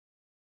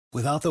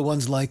Without the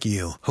ones like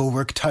you, who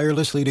work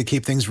tirelessly to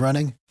keep things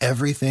running,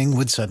 everything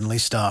would suddenly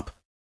stop.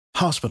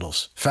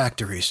 Hospitals,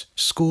 factories,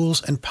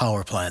 schools, and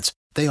power plants,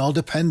 they all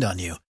depend on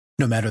you.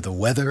 No matter the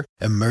weather,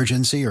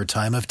 emergency, or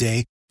time of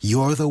day,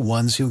 you're the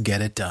ones who get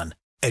it done.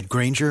 At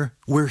Grainger,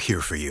 we're here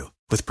for you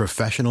with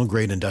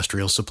professional-grade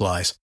industrial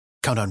supplies.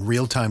 Count on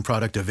real-time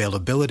product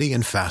availability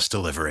and fast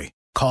delivery.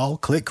 Call,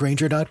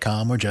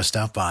 clickgrainger.com, or just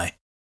stop by.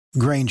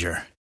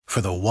 Grainger, for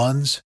the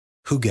ones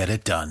who get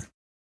it done.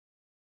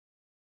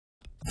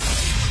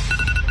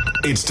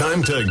 It's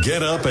time to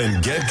get up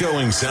and get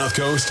going, South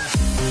Coast.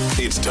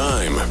 It's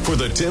time for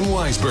the Tim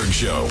Weisberg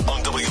Show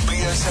on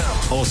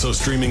WBSM. Also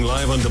streaming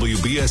live on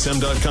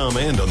WBSM.com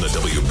and on the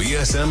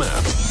WBSM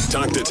app.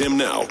 Talk to Tim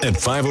now at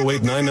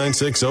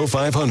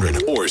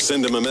 508-996-0500 or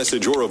send him a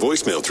message or a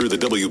voicemail through the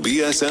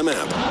WBSM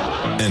app.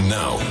 And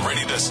now,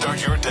 ready to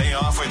start your day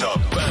off with a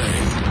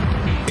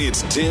bang.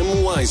 It's Tim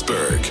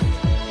Weisberg.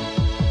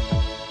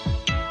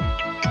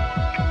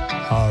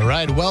 All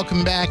right,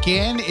 welcome back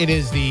in. It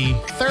is the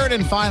third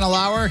and final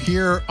hour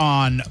here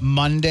on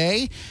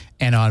Monday.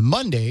 And on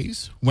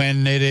Mondays,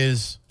 when it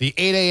is the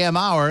 8 a.m.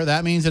 hour,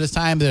 that means it is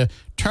time to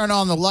turn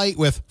on the light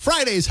with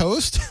Friday's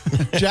host,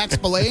 Jack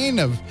Spillane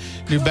of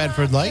New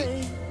Bedford Light.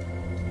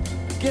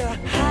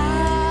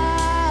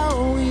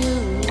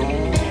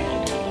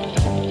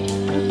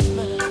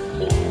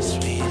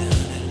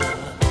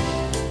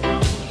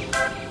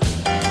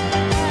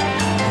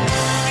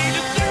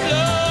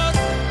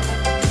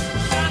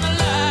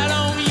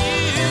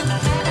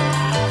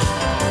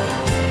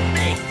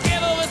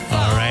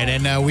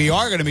 And we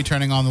are going to be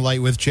turning on the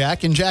light with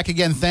Jack. And Jack,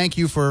 again, thank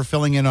you for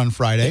filling in on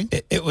Friday.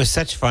 It was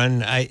such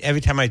fun.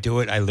 Every time I do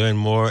it, I learn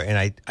more.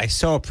 And I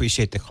so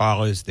appreciate the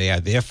callers. They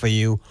are there for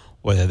you,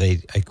 whether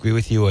they agree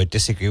with you or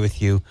disagree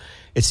with you.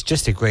 It's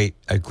just a great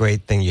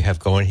thing you have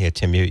going here,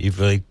 Tim. You've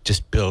really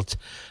just built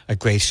a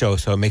great show,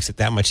 so it makes it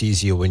that much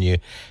easier when you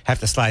have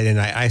to slide in.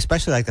 I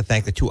especially like to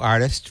thank the two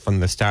artists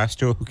from the Star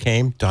Store who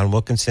came, Don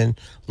Wilkinson,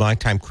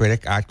 longtime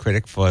art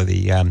critic for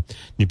the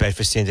New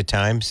Bedford Standard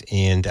Times,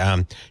 and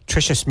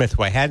Tricia Smith,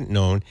 who I hadn't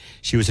known.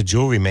 She was a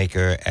jewelry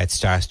maker at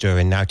Star Store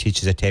and now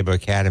teaches at Tabor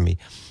Academy.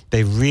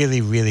 They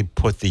really, really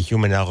put the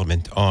human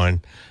element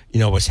on,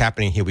 what's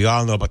happening here. We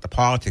all know about the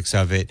politics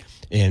of it,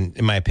 and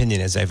in my opinion,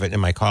 as I've written in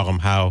my column,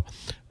 how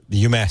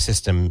the UMass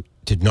system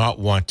did not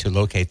want to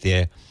locate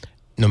there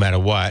no matter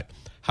what,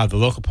 how the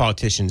local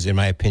politicians, in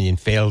my opinion,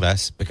 failed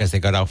us because they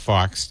got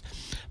outfoxed.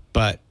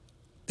 But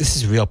this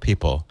is real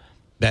people,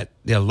 that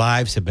their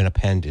lives have been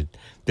appended,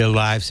 their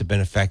lives have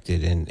been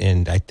affected,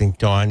 and I think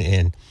Dawn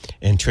and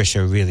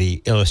Tricia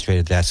really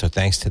illustrated that, so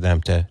thanks to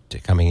them to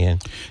coming in.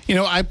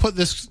 I put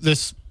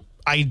this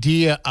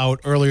idea out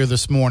earlier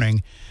this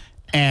morning,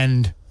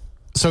 and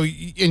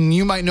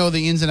you might know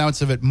the ins and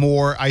outs of it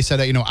more. I said,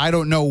 I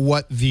don't know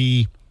what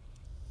the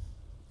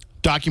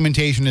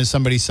documentation is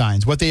somebody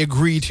signs, what they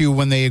agree to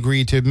when they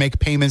agree to make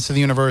payments to the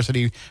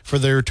university for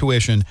their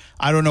tuition.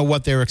 I don't know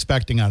what they're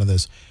expecting out of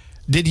this.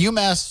 Did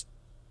UMass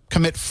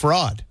commit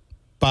fraud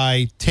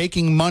by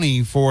taking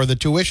money for the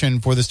tuition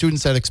for the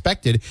students that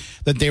expected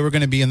that they were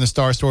going to be in the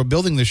Star Store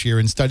building this year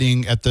and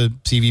studying at the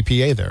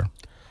CVPA there?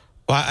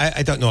 Well,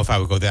 I don't know if I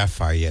would go that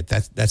far yet.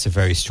 That's a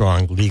very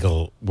strong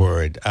legal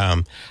word.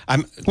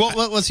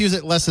 Let's use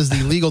it less as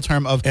the legal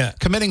term of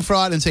committing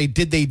fraud and say,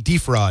 did they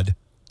defraud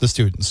the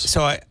students?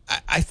 So I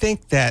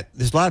think that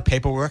there's a lot of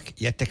paperwork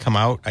yet to come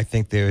out. I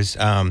think there's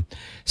there's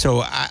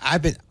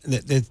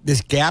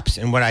gaps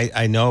in what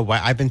I know.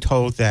 I've been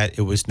told that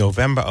it was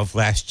November of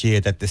last year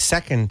that the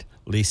second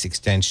lease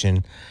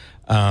extension,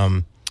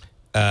 Paul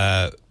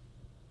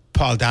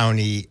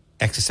Downey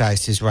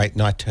exercised his right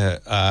not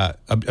to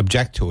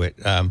object to it.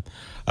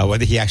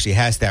 Whether he actually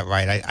has that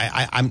right,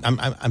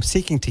 I'm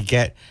seeking to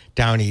get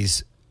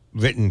Downey's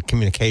written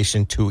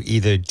communication to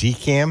either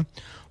DCAM,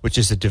 which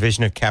is the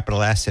Division of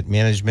Capital Asset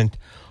Management,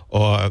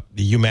 or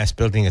the UMass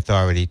Building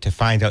Authority, to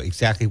find out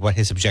exactly what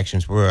his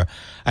objections were.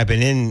 I've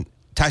been in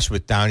touch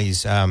with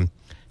Downey's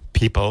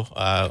people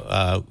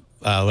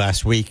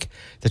last week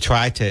to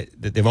try to,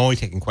 they've only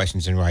taken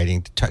questions in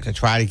writing, to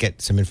try to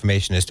get some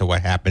information as to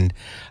what happened.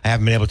 I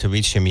haven't been able to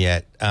reach him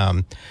yet.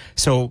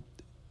 So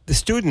the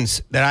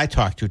students that I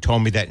talked to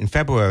told me that in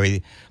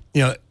February,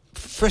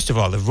 first of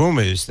all, the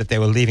rumors that they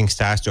were leaving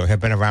Star Store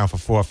have been around for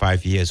 4 or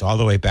 5 years, all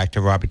the way back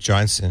to Robert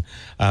Johnson.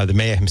 The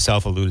mayor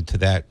himself alluded to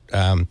that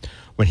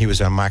when he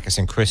was on Marcus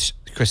and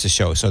Chris's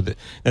show. So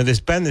there's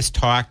been this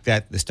talk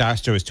that the Star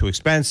Store is too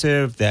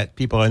expensive, that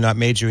people are not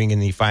majoring in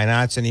the fine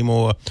arts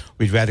anymore.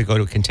 We'd rather go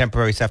to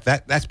contemporary stuff.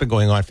 That's been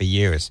going on for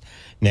years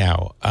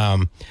now.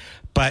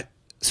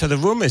 So the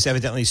rumors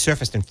evidently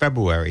surfaced in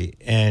February,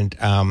 and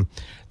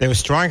they were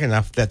strong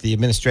enough that the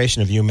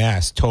administration of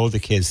UMass told the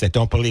kids that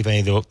don't believe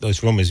any of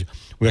those rumors.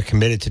 We're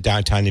committed to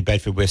downtown New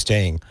Bedford. We're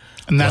staying.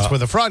 And that's where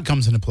the fraud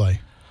comes into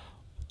play.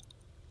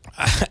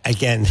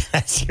 Again,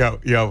 that's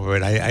your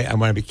word. I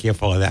want to be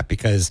careful of that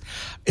because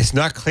it's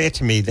not clear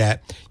to me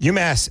that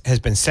UMass has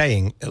been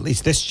saying, at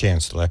least this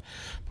chancellor,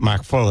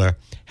 Mark Fuller,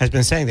 has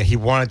been saying that he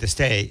wanted to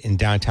stay in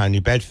downtown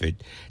New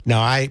Bedford.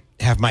 Now, I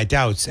have my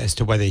doubts as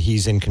to whether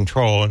he's in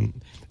control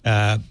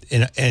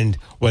and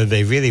whether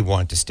they really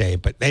want to stay.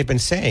 But they've been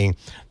saying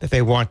that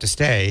they want to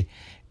stay,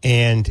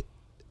 and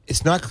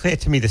it's not clear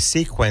to me the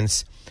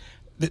sequence.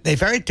 They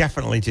very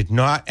definitely did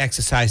not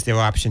exercise their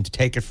option to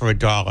take it for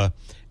 $1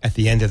 at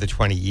the end of the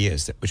 20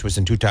 years, which was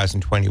in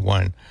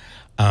 2021.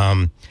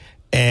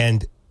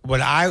 And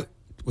what I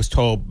was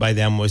told by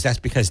them was that's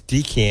because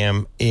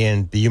DCAM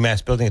and the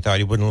UMass Building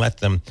Authority wouldn't let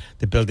them.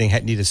 The building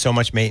had needed so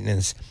much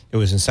maintenance. It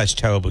was in such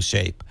terrible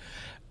shape.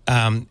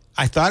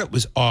 I thought it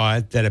was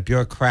odd that a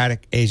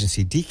bureaucratic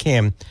agency,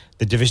 DCAM,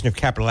 the Division of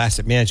Capital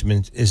Asset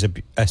Management, is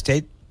a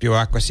state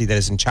bureaucracy that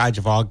is in charge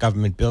of all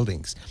government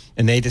buildings.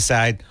 And they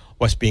decide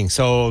what's being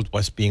sold,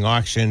 what's being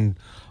auctioned,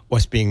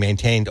 what's being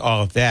maintained,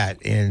 all of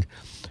that. And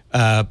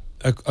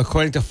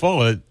according to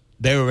Fuller,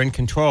 they were in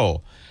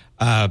control.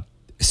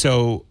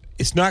 So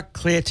it's not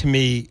clear to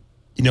me,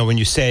 when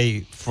you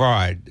say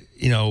fraud,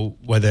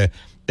 whether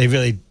they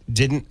really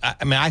didn't.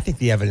 I mean, I think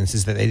the evidence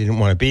is that they didn't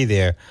want to be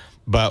there,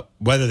 but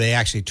whether they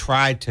actually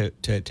tried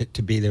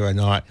to be there or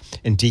not,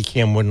 and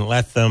DCAM wouldn't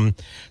let them.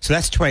 So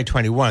that's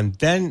 2021.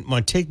 Then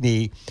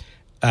Montigny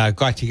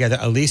got together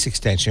a lease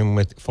extension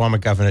with former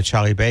Governor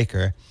Charlie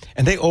Baker,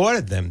 and they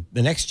ordered them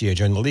the next year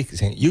during the lease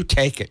saying, you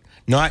take it,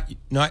 not.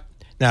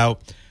 Now,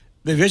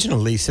 the original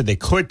lease said they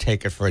could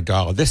take it for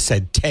 $1. This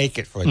said take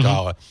it for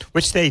 $1,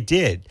 which they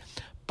did.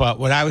 But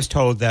what I was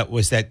told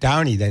was that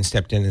Downey then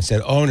stepped in and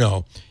said, "Oh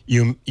no,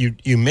 you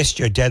missed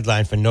your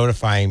deadline for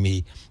notifying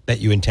me that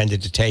you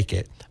intended to take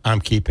it.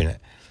 I'm keeping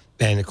it."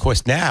 And of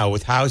course now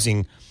with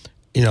housing,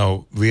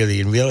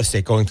 really in real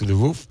estate going through the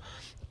roof,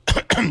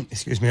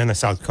 excuse me, on the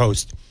South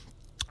Coast,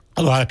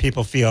 a lot of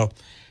people feel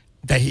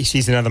that he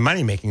sees another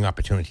money making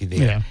opportunity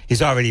there. Yeah.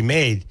 He's already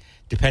made,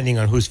 depending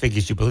on whose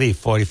figures you believe,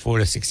 $44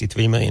 to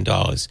 $63 million.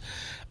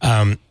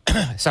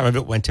 Some of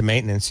it went to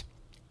maintenance,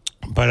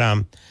 but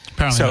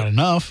apparently not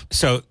enough.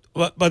 So,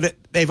 but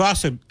they've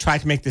also tried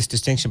to make this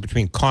distinction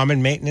between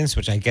common maintenance,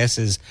 which I guess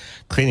is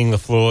cleaning the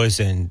floors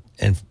and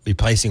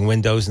replacing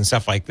windows and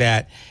stuff like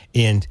that,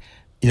 and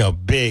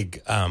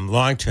big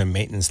long-term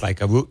maintenance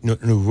like a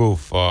new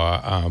roof or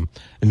a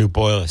new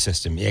boiler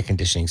system, air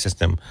conditioning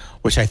system,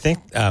 which I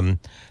think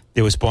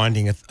there was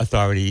bonding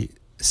authority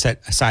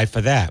set aside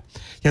for that.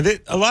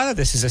 A lot of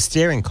this is a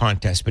steering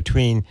contest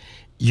between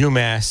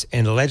UMass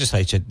and the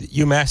legislature.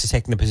 UMass is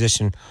taking the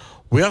position,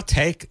 we'll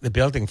take the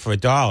building for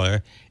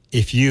 $1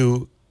 if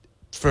you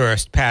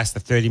first pass the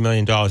 $30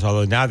 million,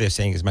 although now they're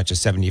saying as much as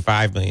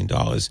 $75 million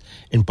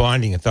in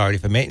bonding authority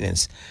for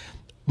maintenance.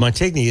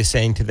 Montigny is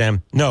saying to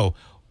them, no,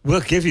 we'll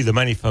give you the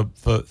money for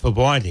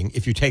bonding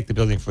if you take the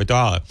building for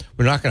 $1.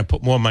 We're not going to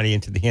put more money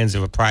into the hands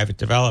of a private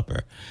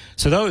developer.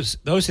 So those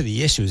are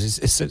the issues.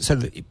 It's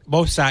so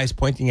both sides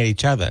pointing at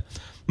each other.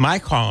 My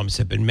columns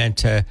have been meant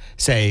to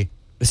say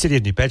the city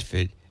of New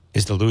Bedford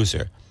is the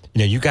loser.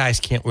 You guys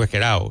can't work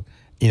it out.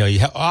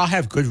 You all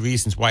have good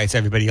reasons why it's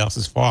everybody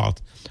else's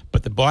fault.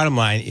 But the bottom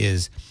line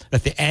is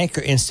that the anchor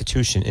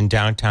institution in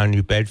downtown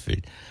New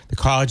Bedford, the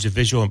College of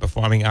Visual and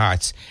Performing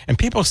Arts, and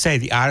people say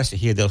the artists are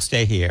here, they'll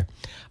stay here.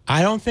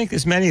 I don't think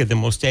as many of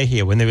them will stay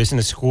here when there isn't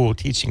a school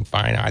teaching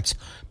fine arts.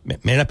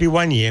 May not be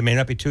 1 year, may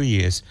not be 2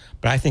 years,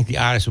 but I think the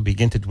artists will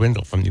begin to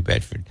dwindle from New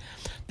Bedford.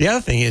 The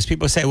other thing is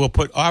people say we'll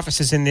put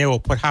offices in there, we'll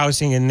put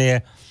housing in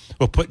there,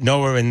 we'll put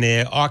NOAA in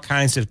there, all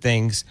kinds of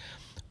things.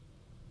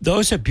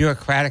 Those are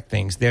bureaucratic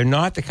things. They're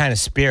not the kind of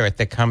spirit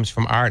that comes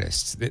from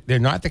artists. They're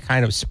not the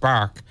kind of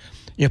spark.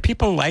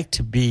 People like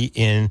to be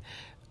in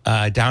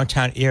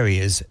downtown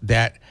areas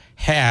that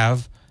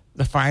have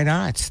the fine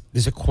arts.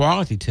 There's a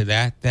quality to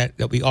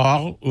that we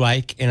all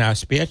like in our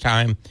spare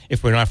time,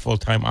 if we're not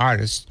full-time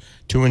artists,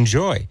 to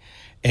enjoy.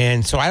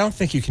 And so I don't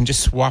think you can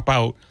just swap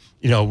out,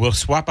 we'll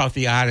swap out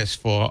the artists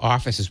for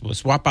offices. We'll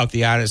swap out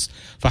the artists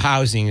for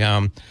housing.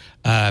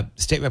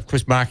 State Rep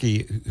Chris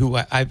Markey, who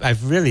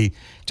I've really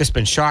just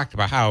been shocked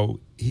about how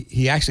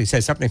he actually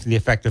said something to the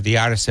effect of the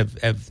artists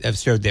have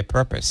served their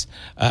purpose.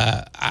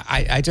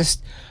 I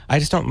just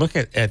don't look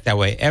at it that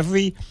way.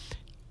 Every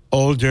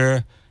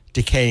older,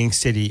 decaying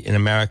city in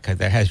America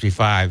that has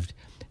revived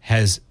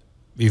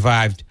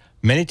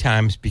many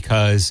times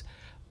because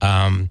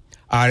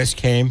artists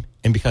came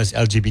and because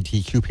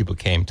LGBTQ people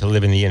came to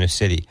live in the inner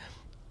city.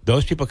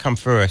 Those people come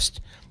first.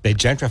 They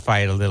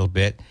gentrify it a little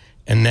bit,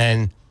 and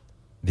then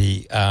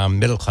the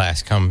middle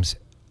class comes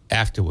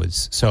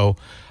afterwards. So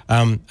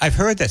I've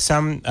heard that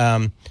some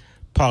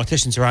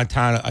politicians around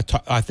town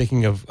are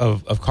thinking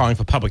of calling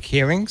for public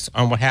hearings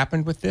on what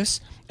happened with this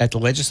at the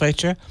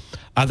legislature.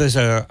 Others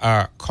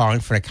are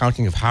calling for an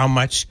accounting of how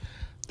much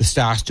the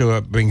Star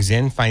Store brings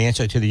in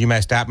financially to the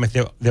UMass Dartmouth.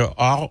 They're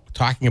all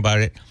talking about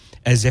it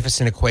as if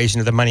it's an equation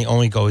of the money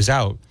only goes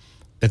out,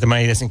 that the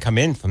money doesn't come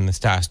in from the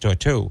Star Store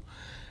too.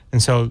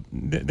 And so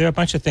there are a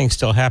bunch of things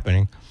still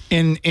happening.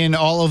 In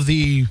all of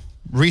the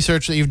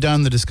research that you've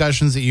done, the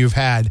discussions that you've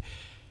had,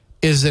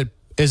 is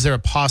there a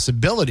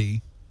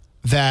possibility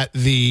that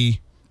the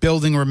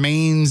building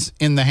remains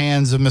in the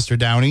hands of Mr.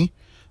 Downey,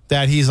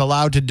 that he's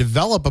allowed to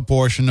develop a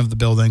portion of the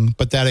building,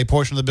 but that a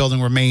portion of the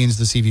building remains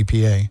the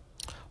CVPA?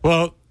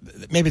 Well,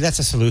 maybe that's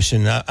a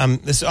solution.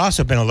 There's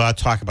also been a lot of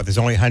talk about there's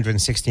only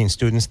 116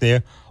 students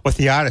there. What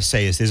the artists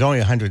say is there's only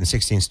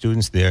 116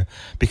 students there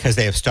because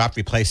they have stopped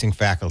replacing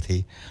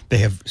faculty. They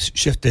have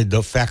shifted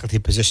the faculty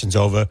positions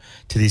over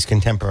to these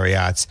contemporary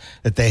arts,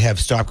 that they have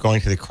stopped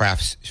going to the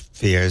crafts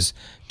fairs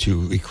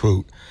to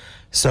recruit.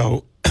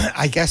 So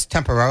I guess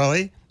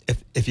temporarily,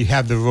 if you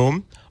have the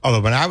room,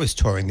 although when I was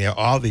touring there,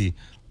 all the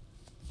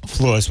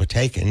floors were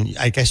taken.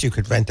 I guess you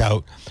could rent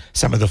out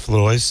some of the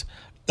floors.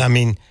 I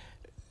mean,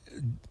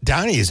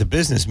 Downey is a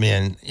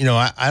businessman. You know,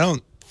 I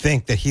don't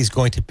think that he's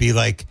going to be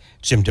like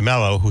Jim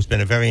DeMello, who's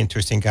been a very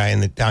interesting guy in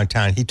the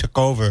downtown. He took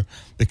over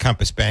the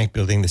Compass Bank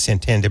building, the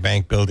Santander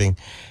Bank building,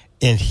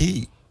 and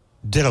he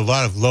did a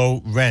lot of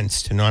low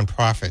rents to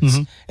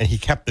nonprofits, and he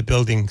kept the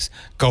buildings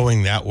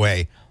going that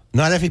way.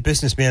 Not every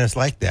businessman is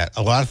like that.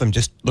 A lot of them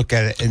just look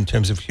at it in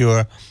terms of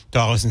pure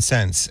dollars and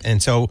cents.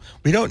 And so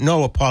we don't know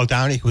what Paul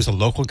Downey, who's a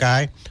local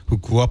guy, who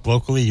grew up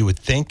locally, you would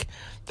think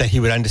that he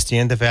would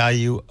understand the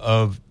value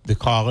of the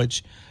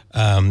college.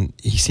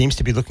 He seems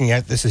to be looking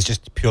at this as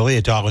just purely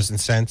a dollars and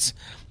cents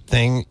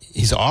thing.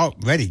 He's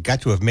already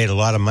got to have made a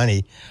lot of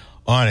money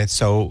on it.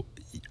 So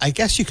I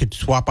guess you could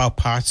swap out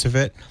parts of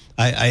it.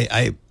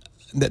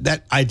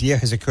 That idea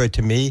has occurred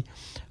to me.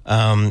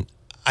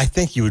 I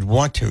think you would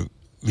want to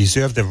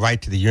reserve the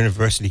right to the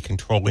university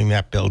controlling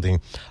that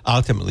building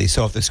ultimately.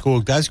 So if the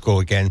school does go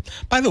again,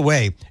 by the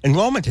way,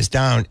 enrollment is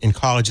down in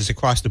colleges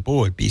across the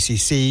board,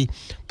 BCC,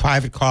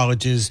 private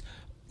colleges,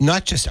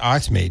 not just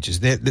arts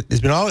majors.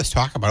 There's been all this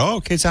talk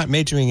about, kids aren't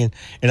majoring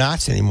in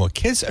arts anymore.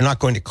 Kids are not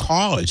going to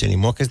college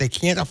anymore because they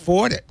can't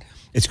afford it.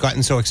 It's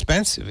gotten so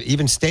expensive,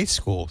 even state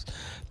schools.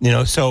 You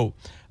know, so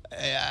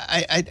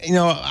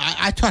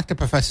I talked to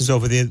professors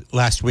over there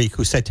last week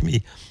who said to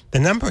me, the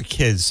number of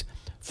kids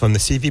from the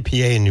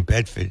CVPA in New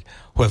Bedford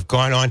who have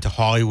gone on to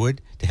Hollywood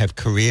to have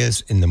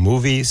careers in the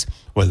movies,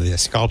 whether they're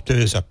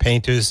sculptors or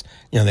painters,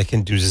 you know, they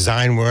can do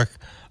design work.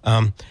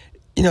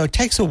 You know, it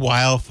takes a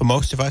while for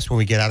most of us when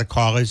we get out of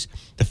college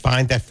to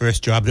find that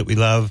first job that we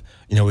love.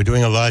 You know, we're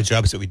doing a lot of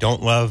jobs that we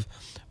don't love,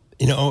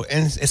 you know,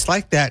 and it's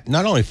like that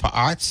not only for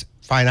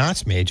fine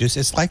arts majors,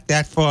 it's like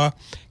that for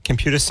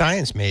computer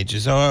science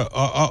majors or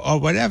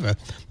whatever.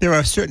 There are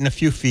a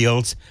few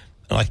fields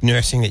like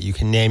nursing that you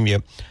can name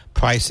your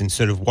price and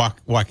sort of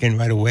walk in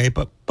right away,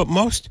 but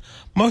most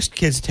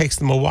kids, it takes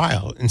them a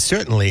while. And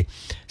certainly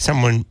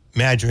someone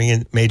majoring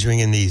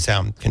in these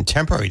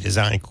contemporary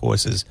design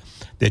courses,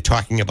 they're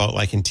talking about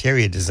like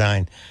interior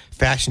design,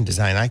 fashion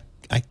design.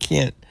 I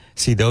can't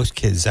see those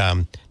kids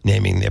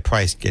naming their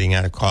price getting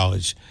out of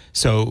college.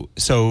 So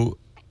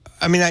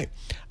I mean,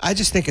 I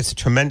just think it's a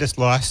tremendous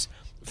loss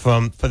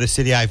for the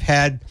city. I've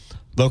had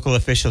local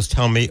officials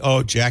tell me,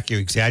 "Oh, Jack, you're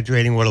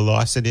exaggerating what a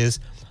loss it is."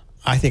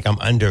 I think I'm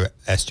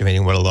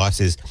underestimating what a loss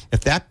is.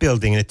 If that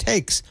building, and it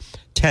takes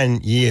 10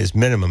 years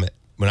minimum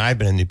when I've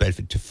been in New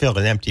Bedford to fill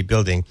an empty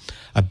building,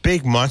 a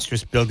big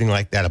monstrous building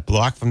like that, a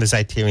block from the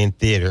Zeiterion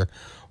Theater,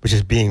 which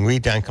is being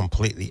redone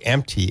completely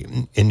empty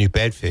in New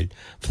Bedford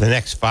for the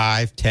next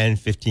 5, 10,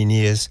 15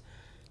 years,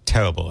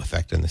 terrible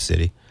effect on the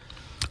city.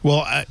 Well,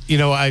 I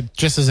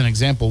just as an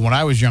example, when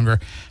I was younger,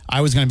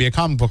 I was going to be a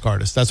comic book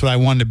artist. That's what I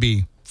wanted to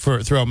be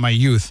throughout my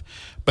youth.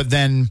 But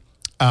then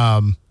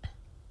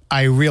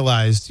I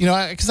realized,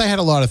 because I had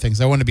a lot of things.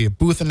 I wanted to be a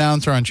booth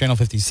announcer on Channel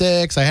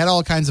 56. I had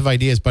all kinds of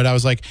ideas, but I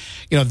was like,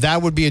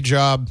 that would be a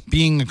job.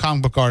 Being a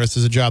comic book artist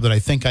is a job that I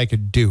think I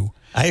could do.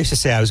 I used to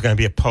say I was going to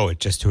be a poet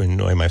just to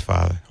annoy my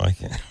father.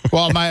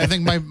 Well, I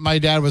think my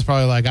dad was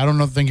probably like, I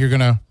don't think you're going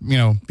to,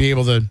 be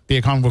able to be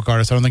a comic book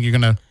artist. I don't think you're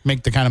going to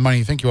make the kind of money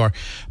you think you are.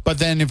 But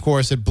then, of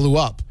course, it blew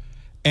up.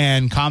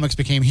 And comics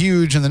became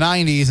huge in the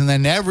 90s, and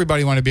then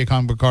everybody wanted to be a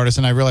comic book artist,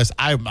 and I realized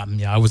I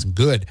wasn't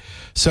good.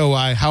 So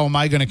how am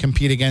I going to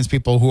compete against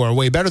people who are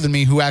way better than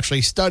me, who actually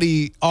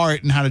study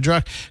art and how to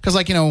draw?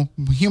 Because,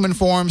 human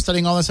form,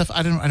 studying all that stuff,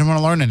 I didn't want to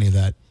learn any of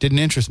that. Didn't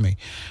interest me.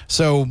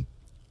 So,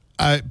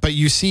 but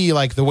you see,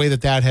 the way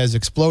that has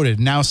exploded.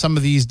 Now some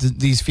of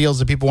these fields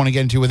that people want to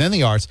get into within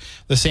the arts,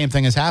 the same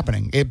thing is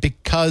happening.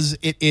 Because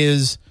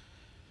it's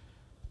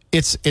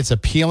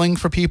appealing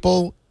for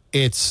people.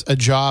 It's a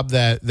job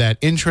that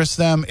interests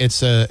them.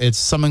 It's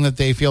something that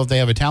they feel they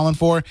have a talent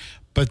for,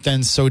 but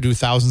then so do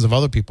thousands of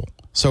other people.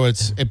 So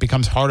it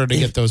becomes harder to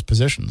get those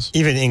positions.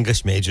 Even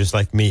English majors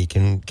like me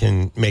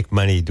can make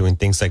money doing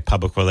things like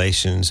public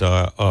relations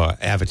or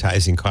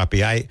advertising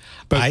copy. Many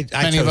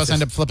of us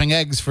end up flipping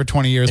eggs for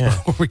 20 years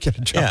before we get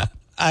a job. Yeah.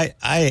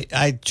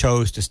 I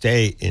chose to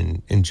stay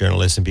in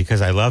journalism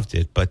because I loved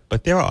it,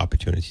 but there are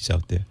opportunities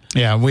out there.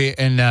 Yeah,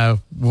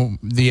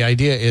 the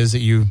idea is that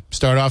you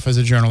start off as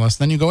a journalist,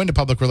 then you go into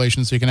public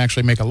relations so you can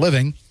actually make a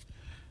living,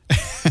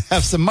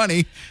 have some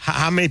money.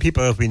 How many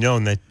people have we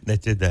known that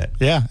did that?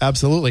 Yeah,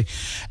 absolutely.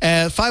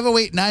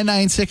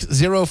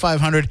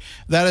 508-996-0500.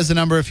 That is the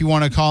number if you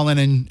want to call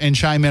in and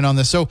chime in on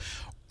this. So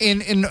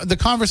in the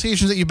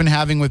conversations that you've been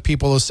having with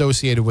people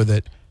associated with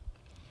it,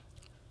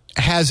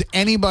 has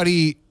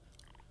anybody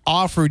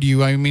offered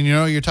you, I mean,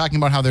 you're talking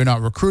about how they're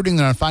not recruiting,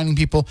 they're not finding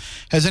people.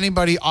 Has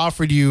anybody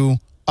offered you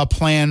a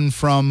plan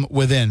from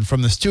within,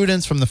 from the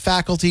students, from the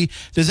faculty?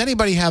 Does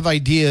anybody have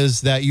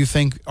ideas that you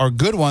think are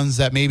good ones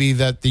that maybe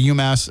that the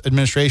UMass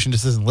administration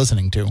just isn't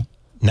listening to?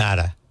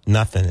 Nada,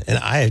 nothing. And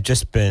I have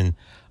just been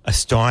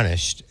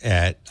astonished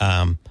at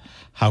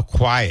how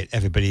quiet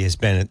everybody has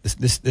been.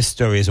 This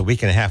story is a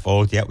week and a half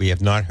old, yet we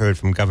have not heard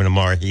from Governor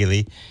Maura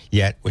Healey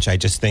yet, which I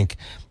just think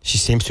she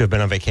seems to have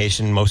been on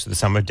vacation most of the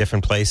summer,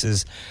 different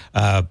places.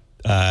 I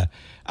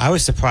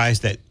was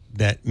surprised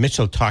that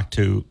Mitchell talked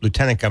to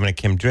Lieutenant Governor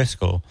Kim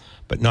Driscoll,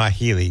 but not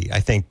Healey. I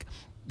think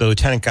the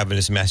lieutenant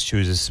governors of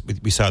Massachusetts,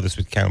 we saw this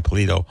with Karen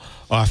Polito,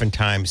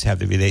 oftentimes have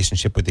the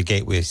relationship with the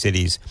gateway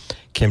cities.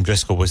 Kim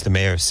Driscoll was the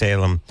mayor of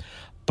Salem,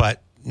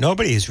 but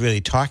nobody is really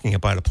talking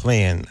about a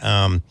plan.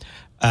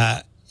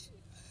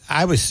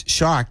 I was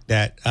shocked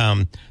that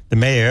the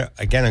mayor,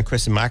 again on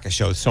Chris and Marcus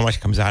show, so much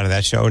comes out of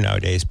that show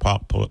nowadays,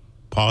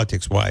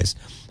 politics-wise,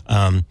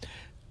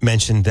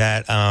 mentioned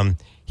that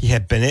he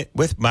had been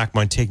with Mark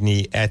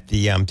Montigny at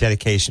the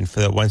dedication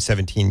for the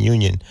 117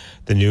 Union,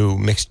 the new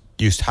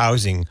mixed-use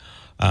housing,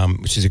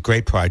 which is a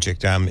great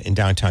project in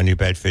downtown New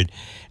Bedford.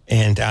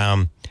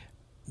 And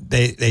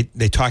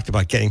they talked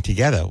about getting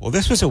together. Well,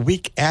 this was a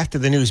week after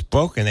the news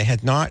broke, and they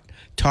had not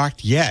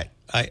talked yet.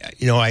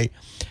 Senator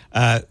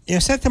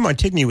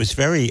Montigny was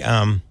very,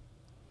 I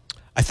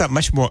thought,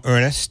 much more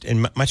earnest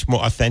and much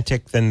more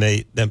authentic than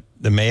the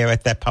mayor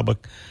at that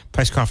public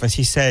press conference.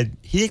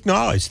 He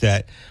acknowledged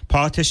that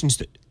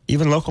politicians,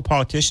 even local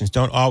politicians,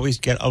 don't always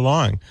get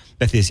along,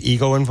 that there's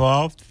ego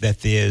involved, that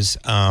there's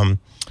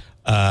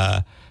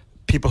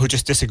people who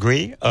just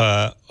disagree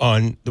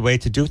on the way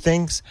to do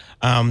things.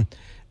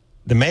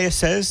 The mayor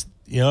says,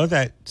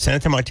 that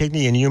Senator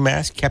Montigny and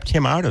UMass kept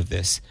him out of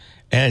this.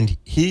 And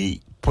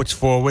he puts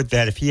forward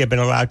that if he had been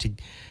allowed to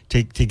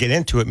get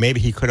into it, maybe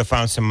he could have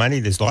found some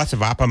money. There's lots of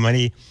ARPA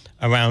money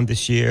around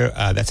this year.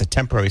 That's a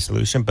temporary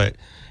solution, but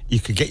you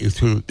could get you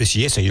through this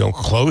year so you don't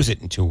close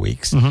it in 2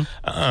 weeks.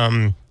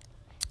 Mm-hmm.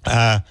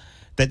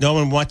 That no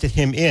one wanted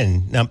him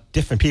in. Now,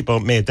 different people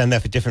may have done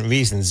that for different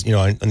reasons.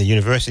 On the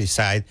university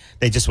side,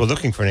 they just were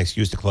looking for an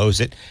excuse to close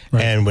it.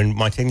 Right. And when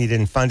Montigny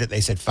didn't fund it,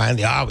 they said,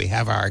 finally, we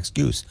have our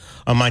excuse.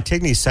 On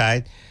Montigny's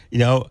side,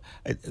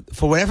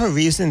 for whatever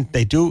reason,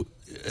 they do.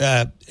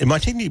 And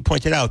Montigny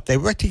pointed out they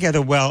worked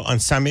together well on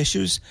some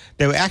issues.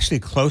 They were actually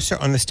closer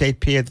on the state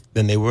pier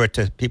than they were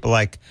to people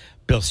like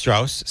Bill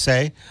Strauss,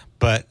 say.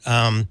 But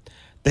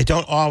they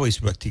don't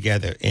always work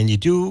together. And you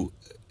do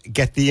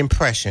get the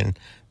impression,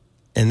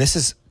 and this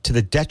is to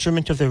the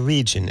detriment of the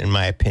region, in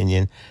my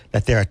opinion,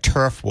 that there are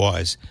turf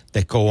wars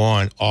that go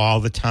on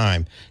all the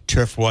time.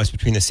 Turf wars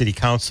between the city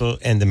council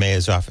and the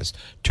mayor's office.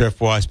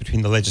 Turf wars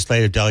between the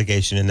legislative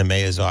delegation and the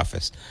mayor's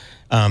office.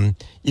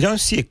 You don't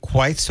see it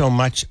quite so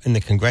much in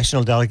the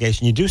congressional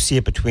delegation. You do see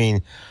it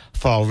between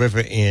Fall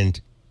River and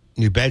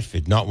New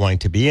Bedford not wanting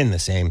to be in the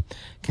same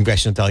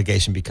congressional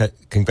delegation,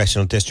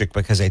 congressional district,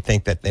 because they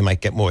think that they might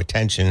get more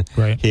attention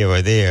here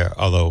or there,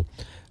 although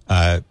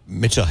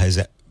Mitchell has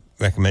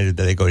recommended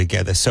that they go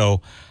together.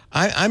 So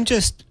I'm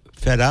just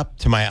fed up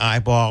to my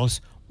eyeballs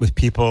with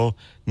people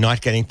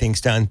not getting things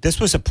done. This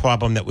was a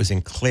problem that was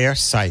in clear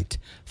sight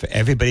for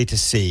everybody to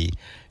see.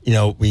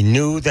 We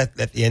knew that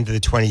at the end of the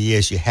 20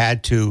 years, you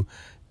had to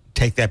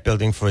take that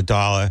building for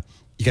 $1.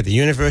 You got the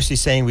university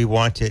saying we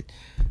want it.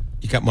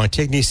 You got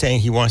Montigny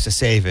saying he wants to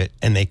save it,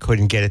 and they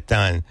couldn't get it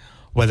done.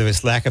 Whether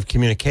it's lack of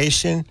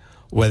communication,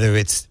 whether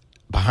it's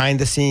behind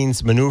the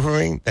scenes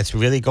maneuvering that's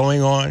really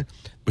going on,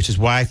 which is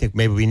why I think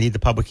maybe we need the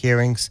public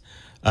hearings.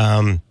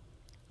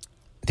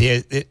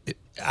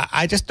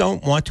 I just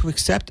don't want to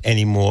accept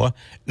anymore.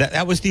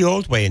 That was the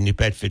old way in New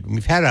Bedford.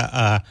 We've had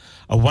a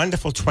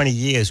wonderful 20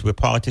 years where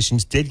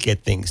politicians did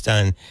get things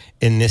done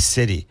in this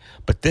city,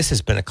 but this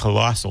has been a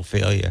colossal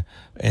failure,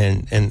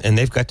 and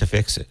they've got to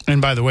fix it.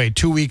 And by the way,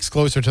 2 weeks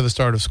closer to the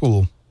start of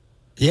school.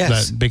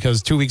 Yes.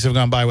 Because 2 weeks have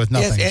gone by with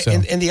nothing. Yes,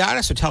 and the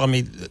artists are telling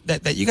me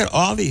that you got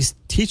all these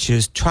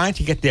teachers trying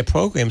to get their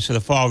programs for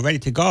the fall ready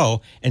to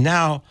go, and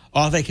now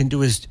all they can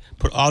do is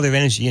put all their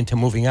energy into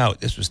moving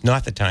out. This was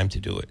not the time to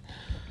do it.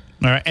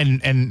 All right,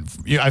 and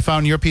I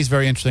found your piece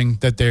very interesting.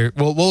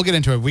 We'll get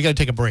into it. We got to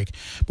take a break,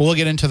 but we'll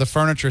get into the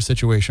furniture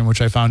situation, which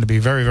I found to be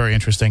very, very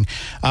interesting.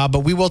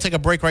 But we will take a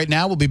break right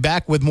now. We'll be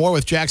back with more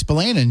with Jack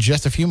Spillane in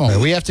just a few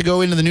moments. We have to go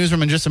into the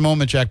newsroom in just a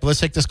moment, Jack. But let's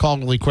take this call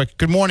really quick.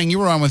 Good morning. You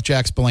were on with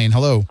Jack Spillane.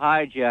 Hello.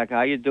 Hi, Jack.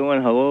 How you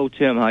doing? Hello,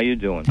 Tim. How you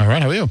doing? All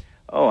right. How are you?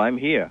 Oh, I'm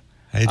here.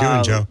 How you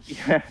doing, Joe?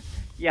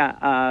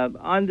 Yeah.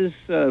 On this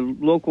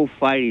local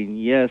fighting,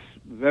 yes.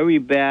 Very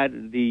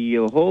bad. The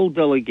whole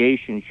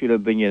delegation should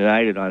have been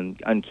united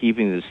on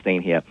keeping this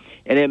thing here.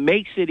 And it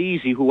makes it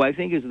easy, who I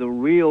think is the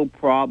real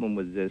problem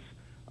with this,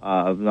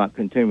 of not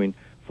continuing,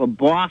 for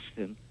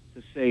Boston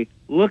to say,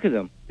 look at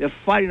them. They're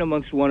fighting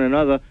amongst one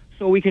another,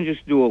 so we can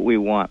just do what we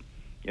want.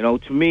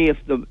 To me,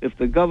 if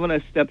the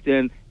governor stepped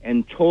in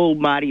and told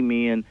Marty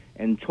Meehan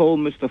and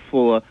told Mr.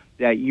 Fuller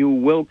that you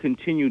will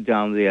continue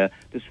down there,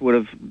 this would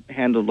have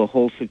handled the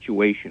whole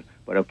situation.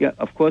 But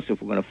of course,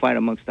 if we're going to fight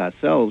amongst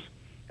ourselves,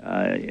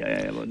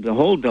 the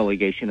whole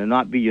delegation, and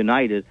not be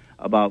united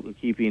about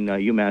keeping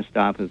UMass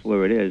Dartmouth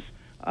where it is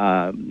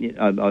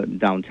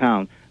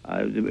downtown,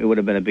 it would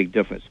have been a big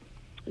difference.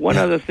 One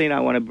other thing I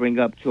want to bring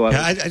up to us.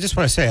 I just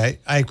want to say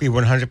I agree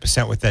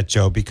 100% with that,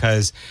 Joe,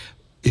 because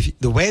if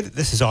the way that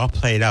this is all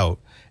played out,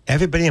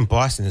 everybody in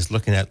Boston is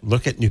look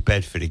at New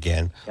Bedford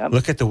again. Yep.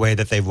 Look at the way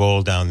that they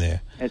roll down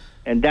there.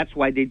 And that's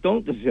why they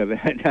don't deserve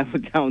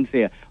it down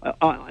there.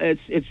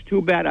 It's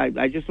too bad.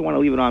 I just don't want to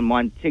leave it on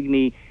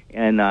Montigny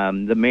and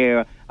the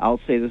mayor.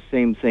 I'll say the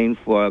same thing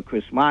for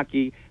Chris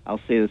Markey. I'll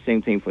say the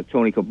same thing for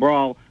Tony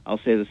Cabral. I'll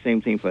say the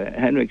same thing for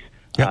Hendricks.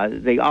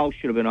 Yep. They all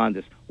should have been on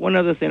this. One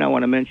other thing I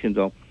want to mention,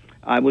 though.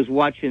 I was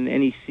watching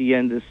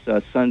NECN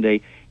this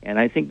Sunday, and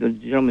I think the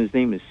gentleman's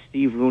name is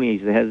Steve Rooney.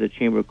 He's the head of the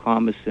Chamber of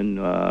Commerce in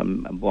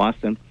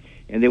Boston.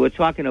 And they were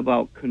talking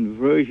about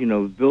conversion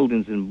of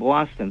buildings in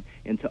Boston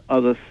into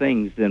other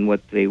things than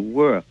what they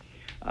were.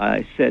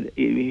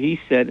 He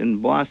said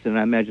in Boston, and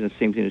I imagine the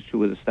same thing is true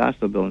with the Star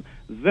Store building,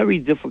 very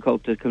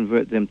difficult to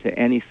convert them to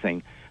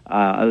anything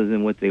other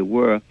than what they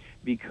were,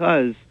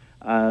 because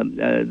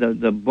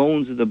the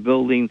bones of the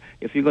building,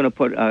 if you're going to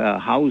put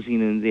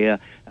housing in there,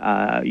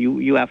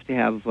 you have to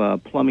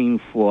have plumbing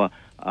for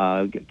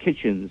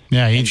kitchens.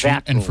 Yeah,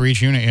 and for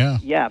each unit, yeah.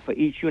 Yeah, for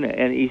each unit.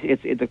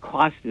 And the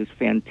cost is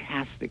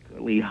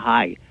fantastically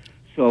high.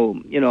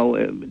 So,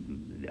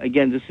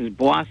 again, this is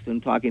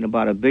Boston talking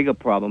about a bigger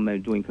problem. They're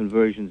doing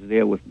conversions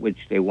there with which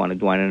they want to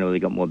do. I know they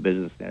got more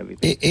business and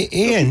everything. So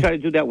if you try to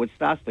do that with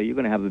Star Store, you're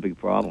going to have a big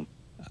problem.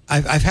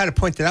 I've had it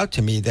pointed out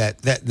to me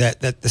that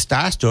the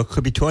Star Store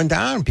could be torn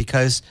down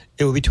because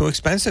it would be too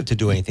expensive to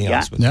do anything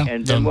else with it. Yeah.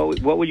 And then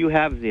what would you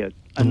have there?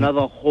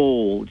 Another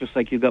hole, just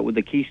like you got with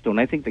the Keystone.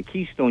 I think the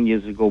Keystone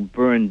years ago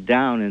burned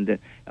down and they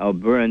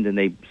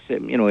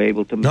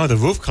able to. No, the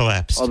roof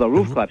collapsed. Oh, the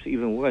roof collapsed,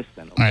 even worse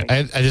then. Okay. All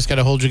right, I just got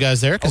to hold you guys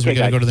there because we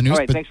got to go to the news. All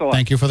right, thanks a lot.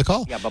 Thank you for the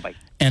call. Yeah, bye-bye.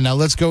 And now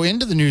let's go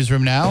into the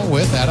newsroom now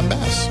with Adam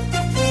Bass.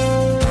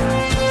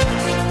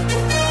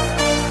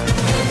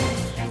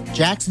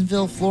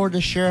 Jacksonville, Florida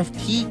Sheriff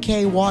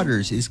T.K.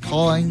 Waters is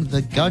calling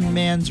the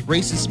gunman's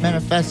racist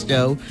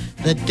manifesto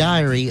the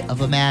diary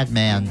of a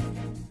madman.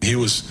 He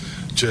was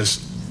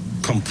just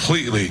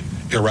completely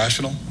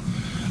irrational.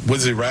 What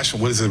is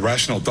irrational? What is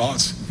irrational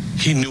thoughts?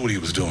 He knew what he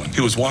was doing.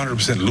 He was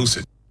 100%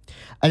 lucid.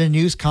 At a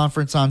news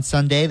conference on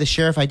Sunday, the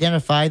sheriff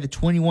identified the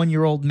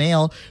 21-year-old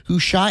male who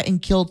shot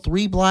and killed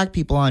 3 black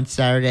people on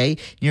Saturday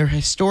near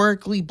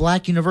historically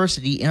black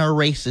university in a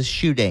racist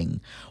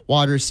shooting.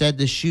 Waters said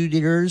the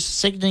shooters'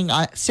 sickening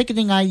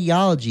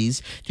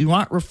ideologies do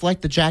not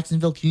reflect the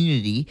Jacksonville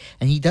community,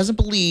 and he doesn't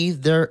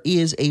believe there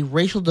is a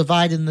racial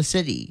divide in the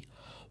city.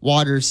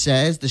 Waters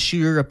says the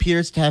shooter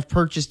appears to have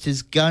purchased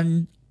his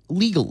gun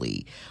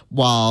legally.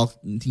 While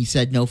he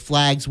said no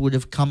flags would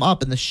have come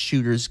up in the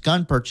shooter's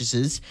gun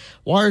purchases,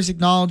 Waters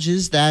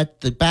acknowledges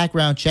that the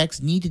background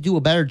checks need to do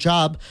a better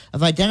job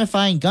of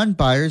identifying gun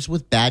buyers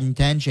with bad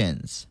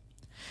intentions.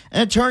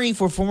 An attorney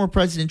for former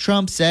President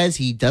Trump says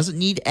he doesn't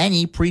need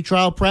any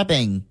pretrial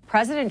prepping.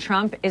 President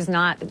Trump is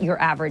not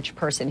your average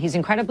person. He's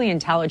incredibly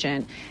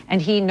intelligent,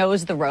 and he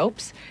knows the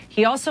ropes.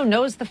 He also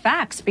knows the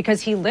facts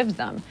because he lived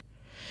them.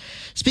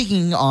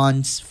 Speaking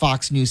on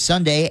Fox News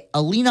Sunday,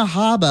 Alina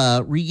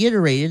Habba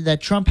reiterated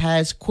that Trump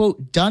has,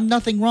 quote, done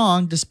nothing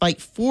wrong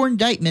despite 4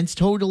 indictments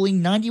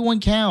totaling 91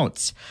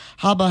 counts.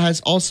 Habba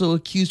has also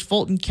accused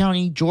Fulton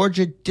County,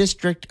 Georgia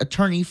District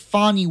Attorney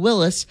Fani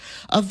Willis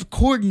of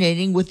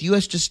coordinating with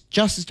U.S.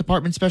 Justice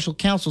Department Special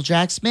Counsel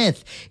Jack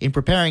Smith in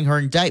preparing her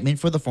indictment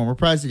for the former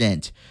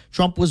president.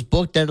 Trump was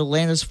booked at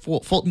Atlanta's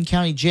Fulton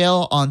County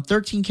Jail on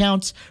 13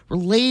 counts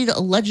related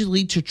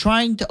allegedly to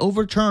trying to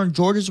overturn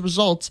Georgia's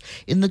results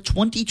in the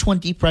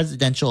 2020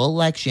 presidential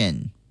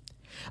election.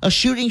 A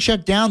shooting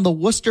shut down the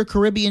Worcester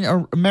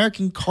Caribbean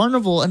American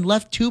Carnival and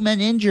left 2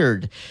 men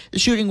injured. The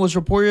shooting was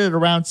reported at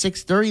around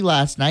 6:30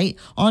 last night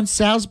on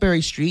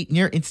Salisbury Street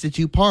near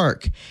Institute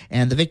Park,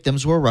 and the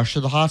victims were rushed to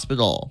the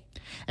hospital.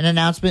 An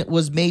announcement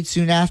was made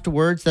soon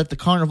afterwards that the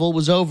carnival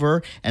was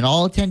over and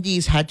all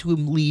attendees had to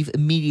leave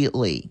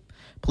immediately.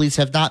 Police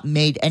have not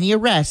made any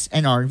arrests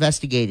and are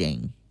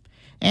investigating.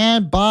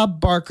 And Bob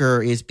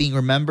Barker is being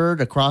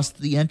remembered across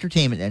the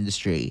entertainment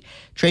industry.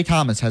 Trey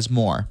Thomas has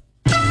more.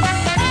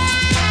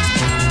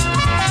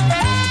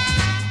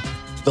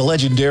 The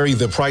legendary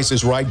The Price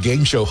is Right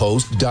game show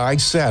host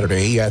died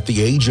Saturday at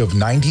the age of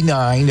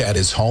 99 at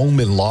his home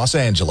in Los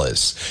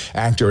Angeles.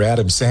 Actor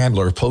Adam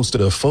Sandler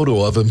posted a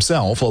photo of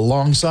himself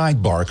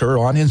alongside Barker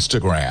on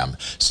Instagram,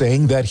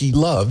 saying that he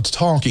loved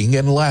talking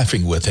and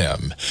laughing with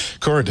him.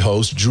 Current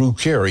host Drew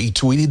Carey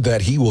tweeted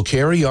that he will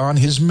carry on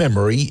his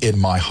memory in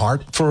my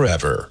heart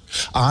forever.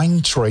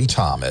 I'm Trey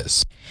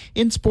Thomas.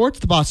 In sports,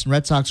 the Boston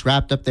Red Sox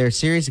wrapped up their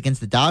series against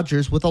the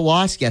Dodgers with a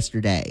loss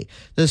yesterday.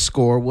 The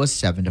score was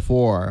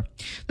 7-4.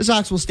 The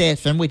Sox will stay at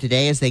Fenway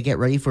today as they get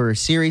ready for a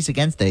series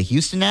against the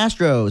Houston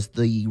Astros,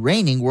 the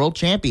reigning world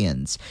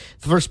champions.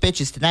 The first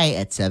pitch is tonight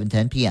at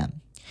 7:10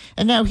 p.m.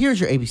 And now here's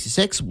your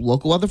ABC6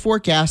 local weather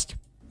forecast.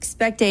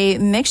 Expect a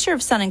mixture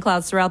of sun and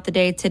clouds throughout the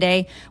day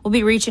today. We'll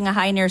be reaching a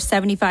high near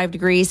 75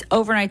 degrees.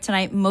 Overnight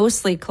tonight,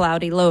 mostly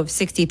cloudy, low of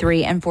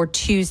 63. And for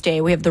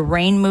Tuesday, we have the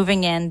rain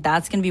moving in.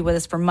 That's going to be with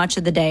us for much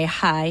of the day,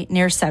 high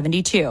near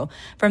 72.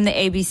 From the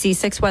ABC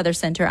 6 Weather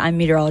Center, I'm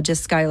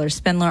meteorologist Skylar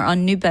Spindler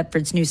on New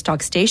Bedford's News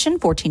Talk Station,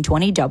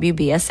 1420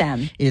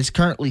 WBSM. It is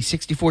currently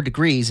 64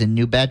 degrees in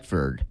New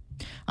Bedford.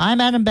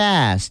 I'm Adam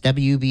Bass,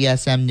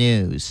 WBSM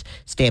News.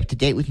 Stay up to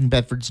date with New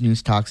Bedford's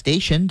News Talk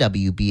Station,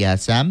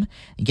 WBSM,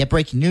 and get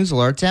breaking news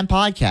alerts and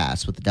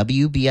podcasts with the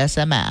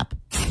WBSM app.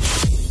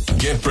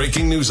 Get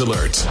breaking news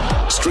alerts,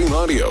 stream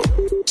audio,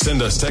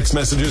 send us text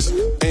messages,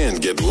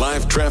 and get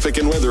live traffic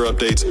and weather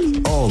updates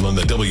all on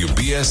the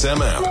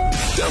WBSM app.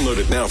 Download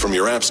it now from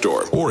your app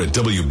store or at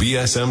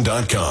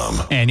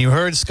WBSM.com. And you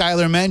heard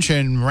Skylar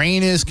mention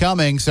rain is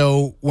coming.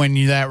 So when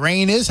that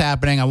rain is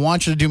happening, I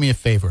want you to do me a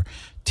favor.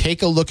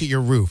 Take a look at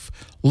your roof.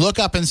 Look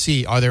up and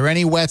see, are there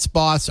any wet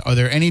spots? Are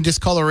there any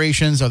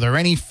discolorations? Are there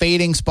any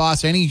fading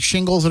spots? Any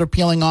shingles that are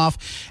peeling off?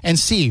 And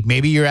see,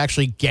 maybe you're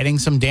actually getting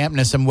some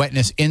dampness and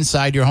wetness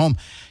inside your home.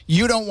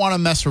 You don't want to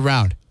mess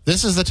around.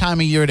 This is the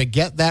time of year to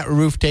get that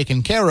roof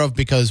taken care of,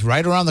 because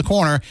right around the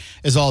corner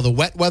is all the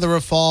wet weather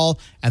of fall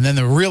and then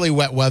the really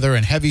wet weather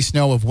and heavy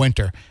snow of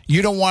winter.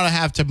 You don't want to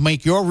have to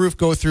make your roof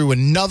go through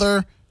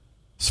another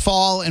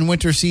fall and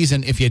winter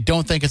season if you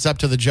don't think it's up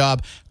to the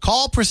job.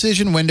 Call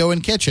Precision Window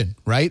and Kitchen,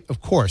 right? Of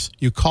course.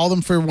 You call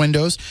them for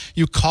windows.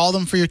 You call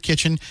them for your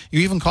kitchen. You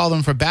even call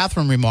them for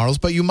bathroom remodels,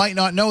 but you might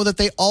not know that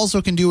they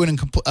also can do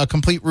a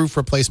complete roof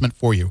replacement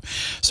for you.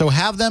 So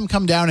have them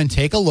come down and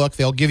take a look.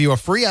 They'll give you a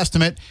free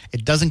estimate.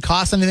 It doesn't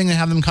cost anything to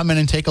have them come in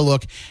and take a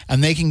look,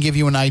 and they can give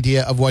you an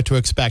idea of what to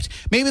expect.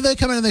 Maybe they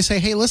come in and they say,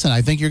 hey, listen,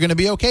 I think you're going to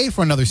be okay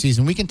for another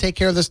season. We can take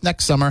care of this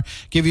next summer,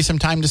 give you some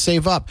time to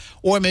save up.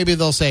 Or maybe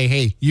they'll say,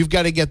 hey, you've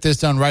got to get this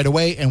done right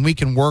away, and we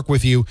can work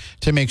with you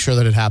to make sure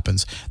that it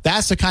happens.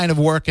 That's the kind of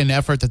work and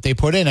effort that they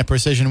put in at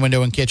Precision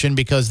Window and Kitchen,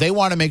 because they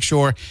want to make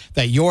sure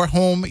that your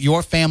home,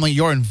 your family,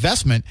 your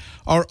investment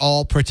are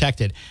all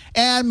protected.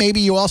 And maybe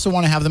you also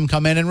want to have them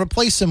come in and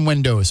replace some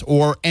windows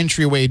or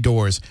entryway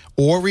doors,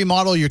 or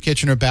remodel your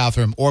kitchen or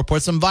bathroom, or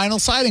put some vinyl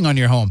siding on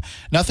your home.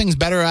 Nothing's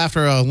better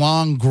after a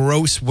long,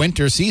 gross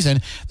winter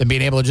season than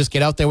being able to just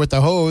get out there with the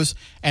hose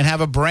and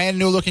have a brand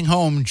new looking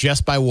home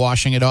just by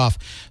washing it off.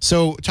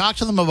 So talk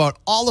to them about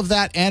all of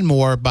that and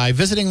more by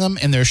visiting them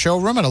in their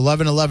showroom at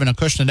 1111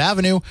 Acushnet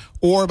Avenue,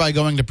 or by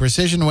going to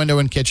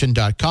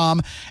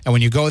precisionwindowandkitchen.com. And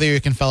when you go there,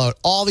 you can fill out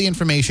all the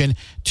information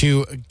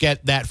to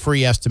get that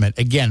free estimate.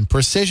 Again,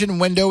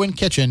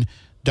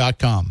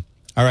 precisionwindowandkitchen.com.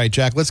 All right,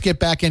 Jack, let's get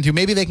back into,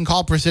 maybe they can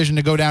call Precision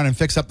to go down and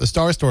fix up the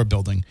Star Store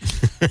building.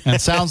 And it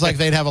sounds like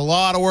they'd have a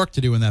lot of work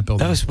to do in that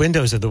building. Those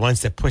windows are the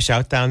ones that push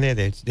out down there.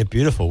 They're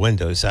beautiful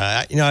windows.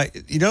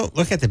 You don't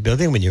look at the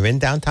building when you're in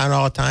downtown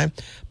all the time,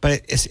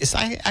 but it's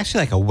actually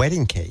like a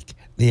wedding cake.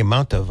 The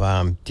amount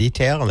of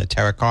detail and the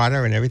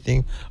terracotta and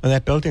everything on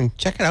that building.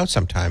 Check it out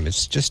sometime.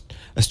 It's just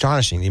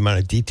astonishing, the amount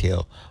of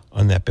detail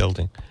on that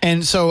building.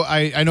 And so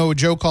I know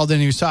Joe called in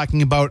and he was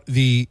talking about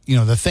the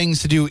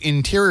things to do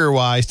interior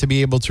wise to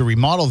be able to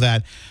remodel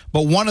that.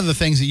 But one of the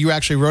things that you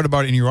actually wrote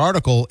about in your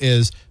article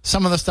is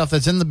some of the stuff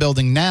that's in the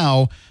building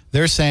now,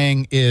 they're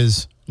saying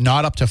is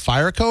not up to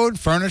fire code,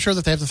 furniture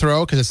that they have to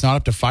throw because it's not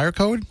up to fire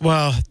code.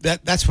 Well,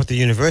 that's what the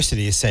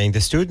university is saying.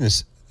 The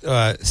students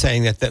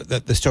saying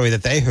that the story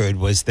that they heard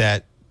was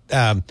that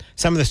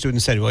some of the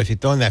students said, well, if you're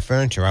throwing that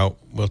furniture out,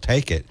 we'll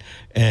take it.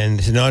 And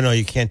they said, no,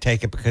 you can't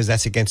take it because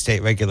that's against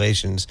state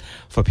regulations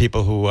for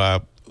people who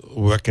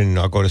work in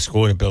or go to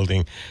school in a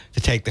building to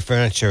take the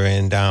furniture.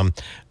 And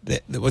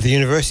what the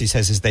university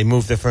says is they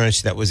moved the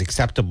furniture that was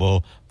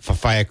acceptable for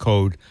fire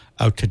code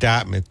out to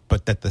Dartmouth,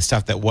 but that the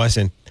stuff that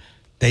wasn't,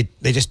 they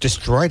just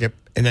destroyed it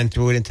and then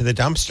threw it into the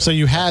dumpster. So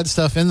you had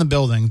stuff in the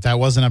building that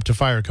wasn't up to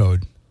fire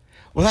code.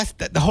 Well,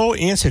 the whole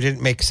answer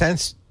didn't make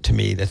sense to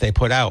me that they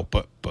put out,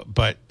 but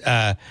that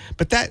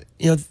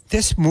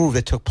this move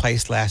that took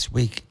place last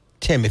week,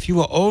 Tim, if you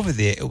were over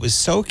there, it was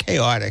so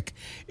chaotic,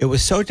 it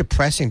was so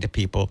depressing to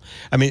people.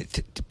 I mean,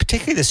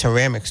 particularly the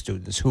ceramic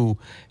students who,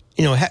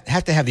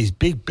 have to have these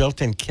big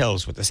built-in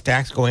kilns with the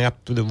stacks going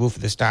up through the roof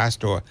of the Star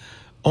Store.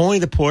 Only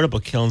the portable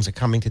kilns are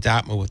coming to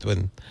Dartmouth with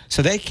them.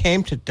 So they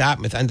came to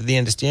Dartmouth under the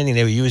understanding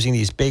they were using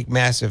these big,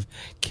 massive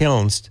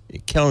kilns.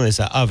 Kiln is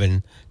an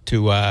oven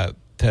to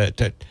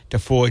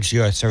forge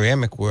your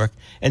ceramic work,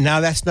 and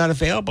now that's not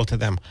available to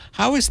them.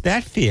 How is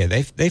that fair?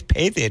 They've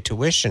paid their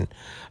tuition.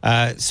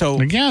 So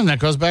again, that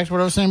goes back to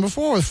what I was saying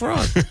before with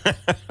fraud.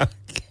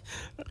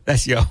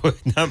 That's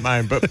not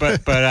mine.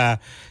 But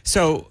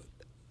so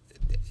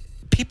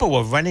people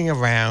were running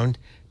around,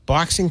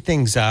 boxing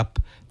things up.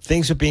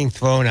 Things were being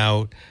thrown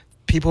out.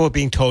 People were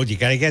being told, you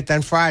got to get it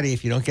done Friday.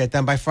 If you don't get it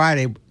done by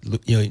Friday,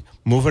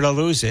 move it or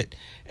lose it.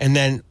 And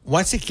then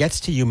once it gets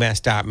to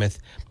UMass Dartmouth,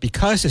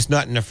 because there's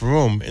not enough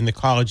room in the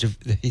College of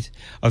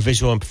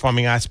Visual and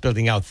Performing Arts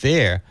building out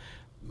there,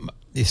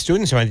 the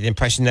students are under the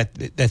impression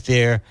that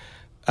their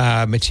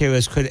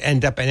materials could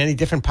end up in any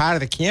different part of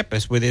the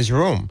campus where there's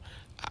room.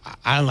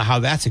 I don't know how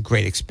that's a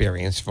great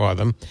experience for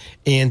them.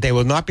 And they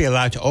will not be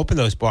allowed to open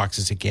those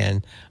boxes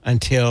again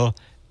until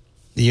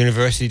the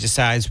university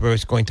decides where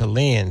it's going to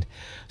land.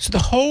 So the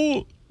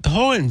whole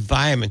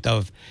environment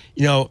of,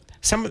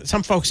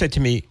 some folks said to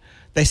me,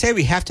 they say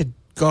we have to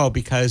go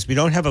because we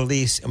don't have a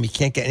lease and we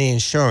can't get any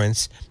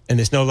insurance and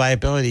there's no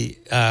liability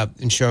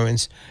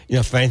insurance,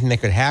 for anything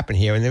that could happen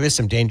here. And there is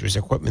some dangerous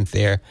equipment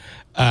there.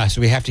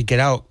 So we have to get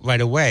out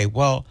right away.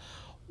 Well,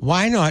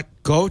 why not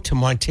go to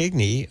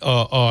Montigny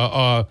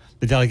or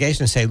the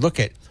delegation and say, look,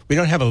 we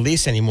don't have a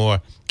lease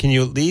anymore. Can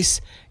you at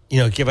least,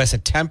 give us a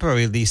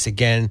temporary lease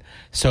again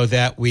so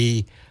that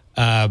we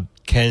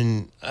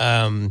can,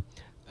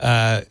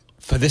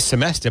 for this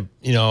semester,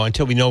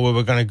 until we know where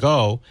we're going to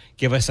go,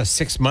 give us a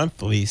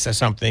 6-month lease or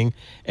something,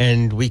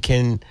 and we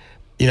can,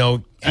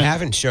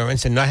 have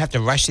insurance and not have to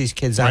rush these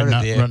kids out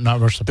of there not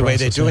rush the way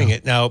they're process, doing yeah.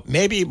 it. Now,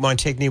 maybe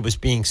Montigny was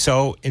being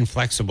so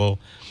inflexible,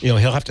 he'll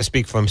have to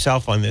speak for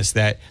himself on this,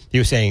 that he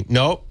was saying,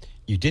 no,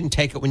 you didn't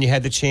take it when you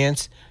had the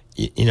chance,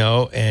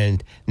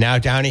 and now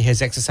Downey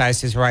has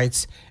exercised his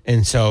rights,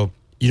 and so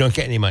you don't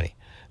get any money.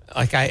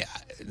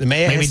 The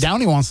mayor Maybe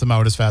Downey wants them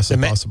out as fast as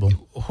possible.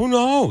 Who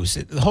knows?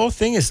 The whole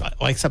thing is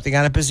like something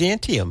out of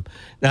Byzantium.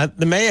 Now,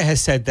 the mayor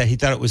has said that he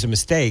thought it was a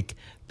mistake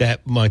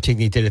that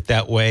Montigny did it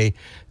that way.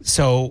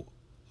 So,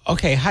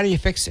 okay, how do you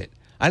fix it?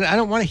 I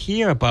don't want to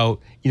hear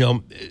about,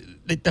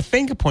 the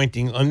finger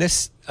pointing on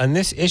this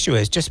issue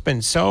has just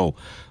been so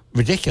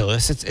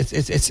ridiculous.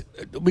 It's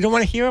we don't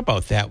want to hear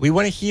about that. We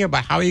want to hear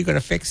about how you're going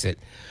to fix it.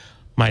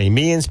 Marty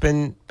Meehan's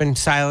been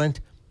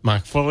silent.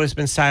 Mark Fuller's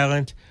been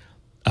silent.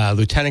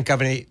 Lieutenant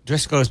Governor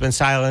Driscoll has been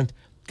silent.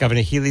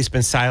 Governor Healy's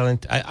been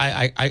silent.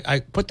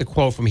 I put the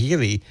quote from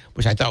Healy,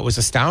 which I thought was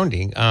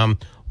astounding.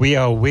 We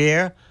are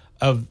aware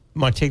of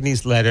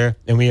Montigny's letter,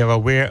 and we are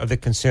aware of the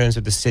concerns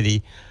of the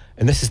city.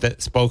 And this is the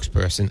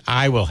spokesperson.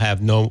 I will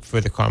have no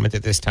further comment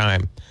at this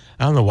time.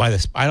 I don't know why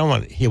I don't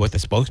want to hear what the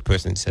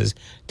spokesperson says.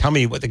 Tell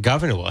me what the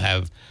governor will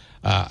have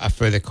a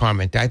further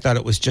comment. I thought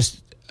it was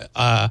just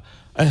an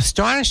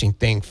astonishing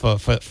thing for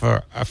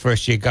a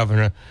first-year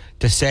governor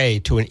to say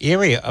to an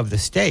area of the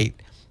state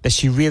that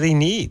she really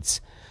needs.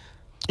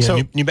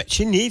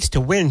 She needs to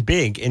win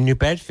big in New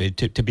Bedford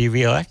to be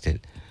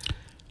reelected.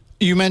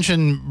 You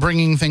mentioned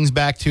bringing things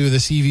back to the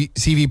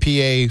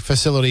CVPA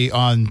facility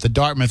on the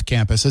Dartmouth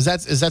campus. Is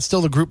that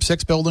still the Group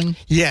 6 building?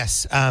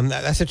 Yes,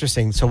 that's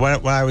interesting. So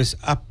when I was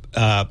up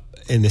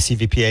in the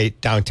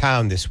CVPA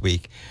downtown this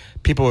week,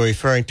 people were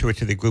referring to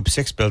the Group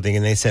 6 building,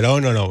 and they said, oh,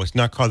 no, it's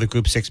not called the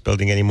Group 6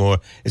 building anymore.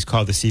 It's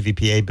called the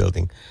CVPA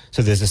building.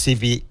 So there's a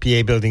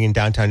CVPA building in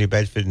downtown New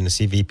Bedford and the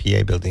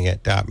CVPA building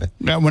at Dartmouth.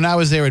 Now, when I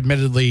was there,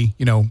 admittedly,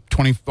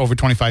 over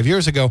 25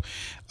 years ago,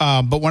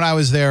 but when I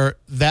was there,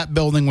 that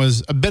building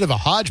was a bit of a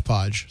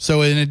hodgepodge.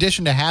 So in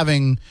addition to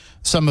having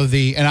some of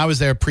and I was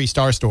there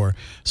pre-Star Store,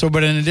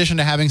 but in addition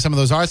to having some of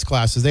those arts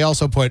classes, they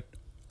also put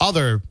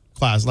other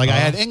classes. I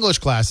had English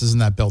classes in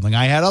that building.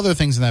 I had other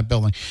things in that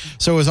building.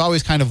 So it was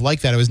always kind of like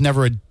that. It was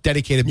never a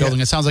dedicated building.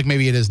 Yeah. It sounds like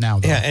maybe it is now,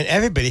 though. Yeah, and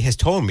everybody has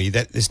told me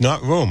that there's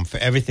not room for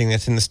everything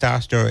that's in the Star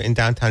Store in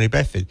downtown New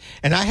Bedford.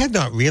 And I had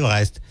not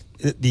realized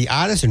the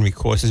artisanry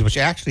courses, which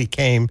actually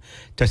came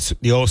to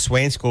the old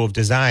Swain School of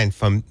Design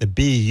from the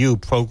BU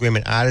program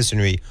in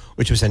artisanry,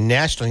 which was a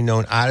nationally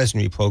known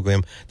artisanry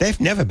program, they've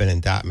never been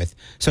in Dartmouth.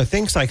 So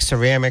things like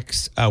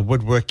ceramics,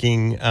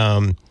 woodworking,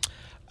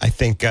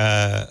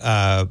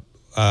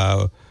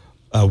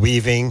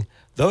 weaving,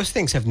 those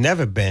things have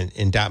never been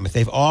in Dartmouth.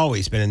 They've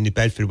always been in New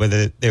Bedford,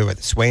 whether they were at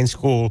the Swain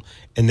School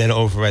and then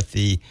over at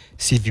the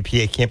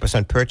CVPA campus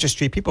on Purchase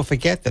Street. People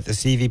forget that the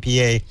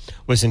CVPA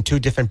was in 2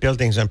 different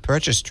buildings on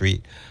Purchase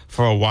Street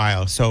for a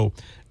while. So,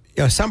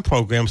 some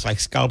programs like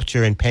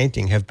sculpture and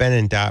painting have been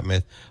in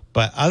Dartmouth,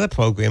 but other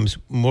programs,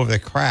 more of the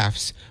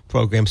crafts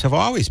programs, have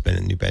always been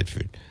in New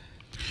Bedford.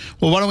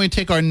 Well, why don't we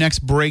take our next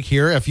break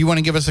here? If you want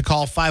to give us a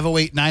call,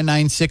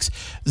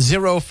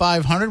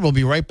 508-996-0500. We'll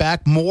be right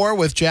back. More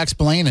with Jack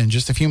Spillane in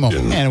just a few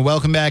moments. And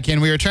welcome back in.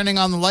 We are turning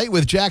on the light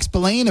with Jack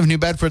Spillane of New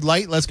Bedford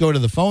Light. Let's go to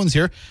the phones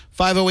here.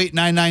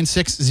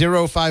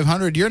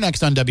 508-996-0500. You're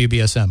next on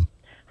WBSM.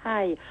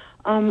 Hi.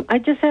 I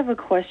just have a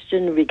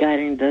question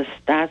regarding the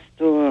Star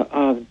Store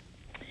of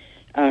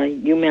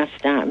UMass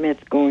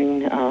Dartmouth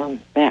going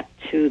back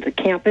to the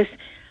campus.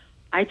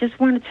 I just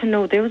wanted to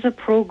know, there was a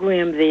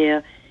program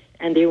there,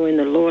 and they were in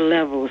the lower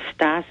level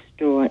Star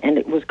Store, and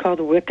it was called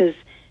the Workers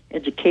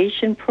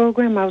Education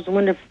Program. I was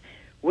wondering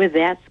where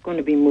that's going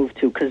to be moved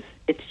to, because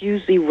it's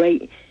usually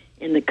right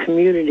in the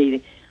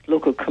community,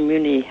 local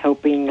community,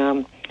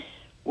 helping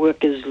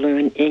workers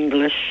learn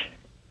English.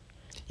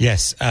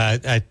 Yes,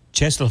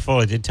 Chancellor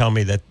Fuller did tell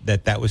me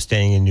that was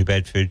staying in New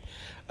Bedford.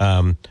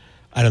 I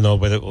don't know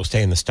whether it will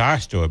stay in the Star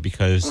Store,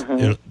 because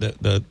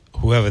the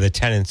whoever the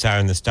tenants are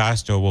in the Star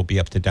Store will be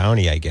up to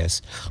Downey, I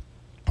guess.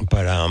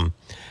 But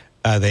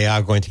they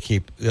are going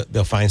to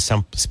they'll find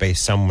some space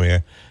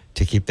somewhere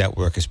to keep that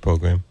workers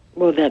program.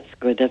 Well, that's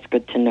good. That's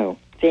good to know.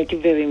 Thank you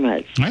very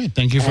much. All right.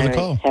 Thank you for the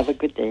call. Have a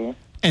good day.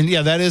 And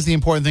yeah, that is the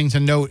important thing to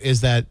note,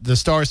 is that the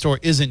Star Store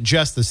isn't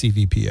just the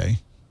CVPA.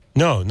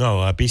 No.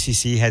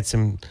 BCC had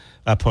some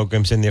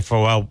programs in there for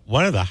a while.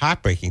 One of the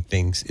heartbreaking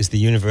things is the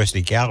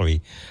University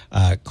Gallery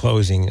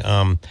closing.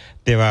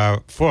 There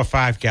are 4 or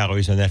 5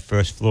 galleries on that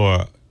first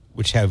floor,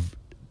 which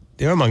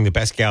they're among the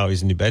best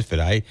galleries in New Bedford.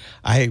 I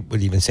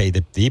would even say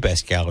the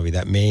best gallery,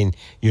 that main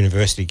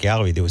University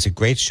Gallery. There was a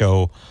great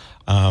show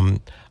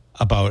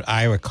about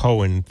Ira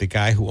Cohen, the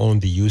guy who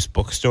owned the used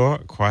bookstore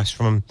across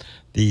from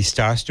the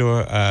Star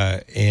Store,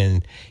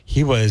 and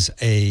he was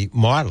a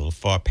model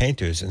for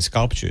painters and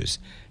sculptures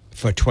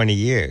for 20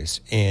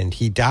 years, and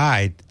he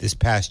died this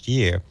past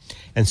year.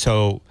 And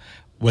so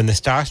when the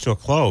Star Store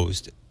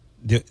closed,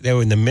 they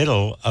were in the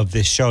middle of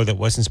this show that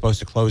wasn't supposed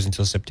to close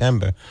until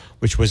September,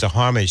 which was a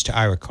homage to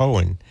Ira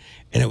Cohen,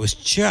 and it was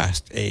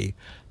just the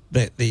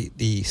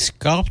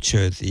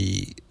sculpture,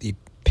 the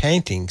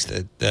paintings,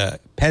 the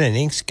pen and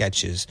ink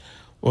sketches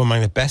were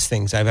among the best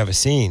things I've ever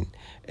seen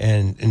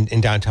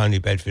in downtown New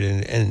Bedford,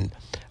 and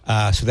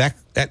so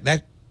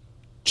that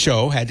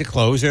show had to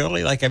close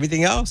early, like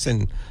everything else,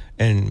 and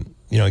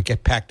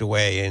get packed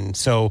away. And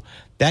so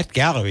that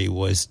gallery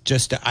was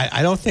just,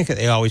 I don't think that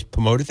they always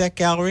promoted that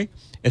gallery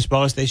as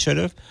well as they should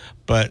have,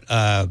 but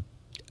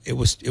it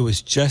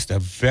was just a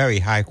very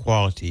high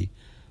quality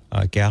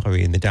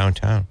gallery in the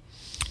downtown.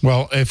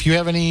 Well, if you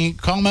have any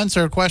comments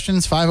or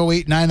questions,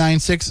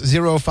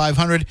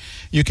 508-996-0500.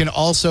 You can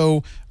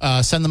also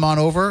send them on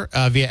over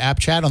via app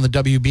chat on the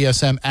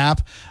WBSM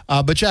app.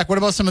 But, Jack, what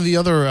about some of the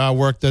other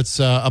work that's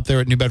up there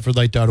at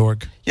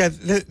newbedfordlight.org? Yeah,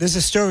 there's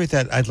a story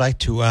that I'd like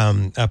to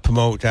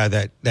promote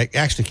that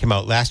actually came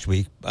out last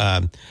week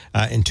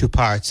in 2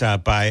 parts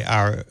by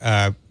our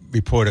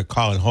reporter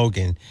Colin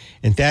Hogan.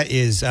 And that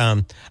is,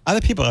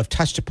 other people have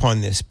touched upon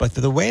this, but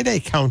the way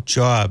they count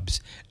jobs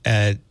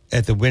at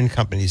the wind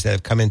companies that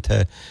have come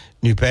into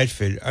New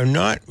Bedford are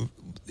not,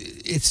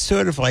 it's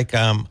sort of like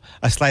a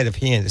sleight of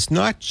hand. It's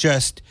not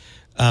just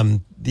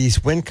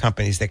these wind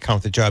companies that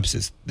count the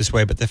jobs this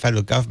way, but the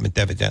federal government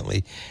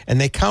evidently.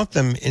 And they count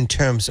them in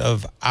terms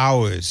of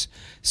hours.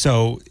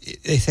 So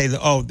they say,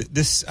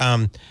 this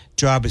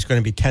job is going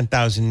to be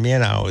 10,000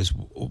 man hours,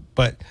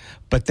 but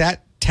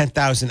that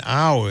 10,000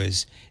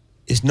 hours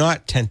is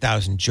not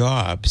 10,000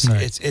 jobs.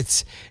 Right.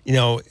 It's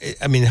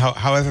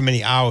however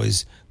many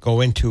hours go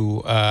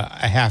into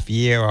a half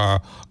year or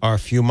a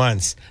few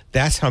months,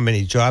 that's how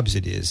many jobs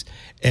it is.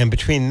 And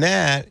between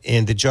that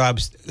and the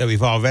jobs that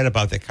we've all read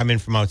about that come in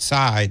from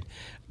outside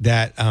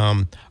that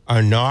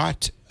are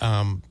not,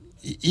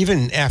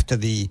 even after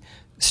the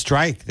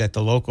strike that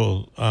the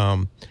local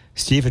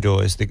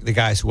stevedores, the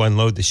guys who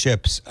unload the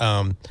ships,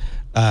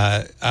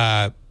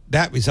 that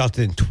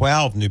resulted in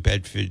 12 New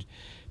Bedford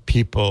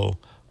people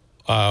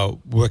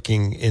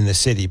working in the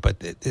city, but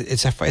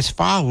it's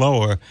far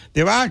lower.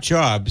 There are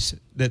jobs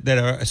that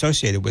are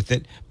associated with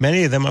it.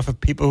 Many of them are for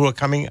people who are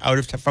coming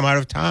from out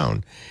of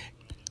town,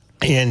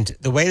 and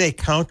the way they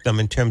count them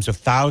in terms of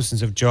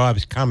thousands of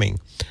jobs coming,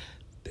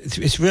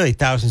 it's really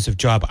thousands of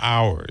job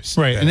hours.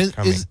 Right, and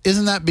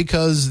isn't that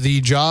because the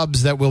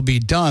jobs that will be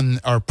done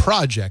are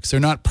projects?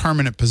 They're not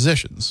permanent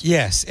positions.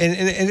 Yes, and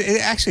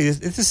it actually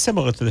is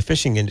similar to the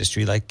fishing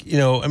industry. Like,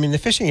 the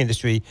fishing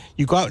industry,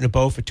 you go out in a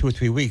boat for 2 or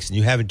 3 weeks and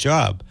you have a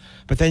job,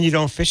 but then you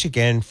don't fish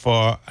again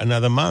for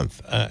another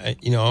month,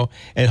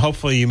 and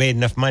hopefully you made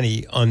enough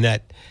money on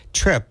that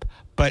trip.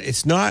 But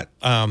it's not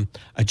a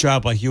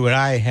job like you and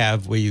I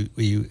have where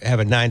you have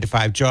a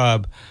 9-to-5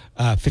 job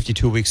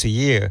 52 weeks a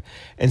year.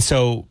 And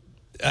so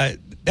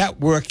that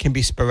work can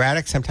be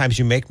sporadic. Sometimes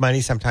you make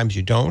money, sometimes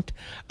you don't.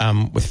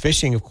 With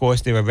fishing, of course,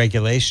 there are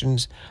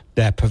regulations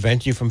that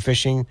prevent you from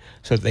fishing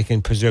so that they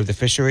can preserve the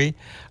fishery.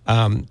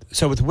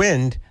 So with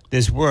wind,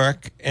 there's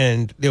work,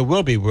 and there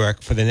will be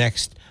work for the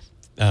next,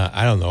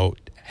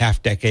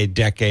 half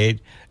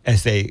decade,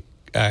 as they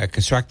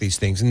construct these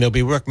things. And there'll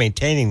be work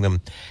maintaining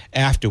them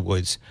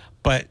afterwards.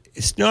 But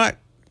it's not,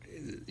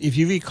 if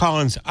you read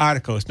Colin's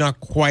article, it's not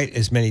quite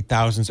as many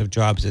thousands of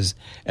jobs as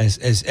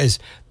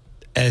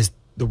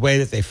the way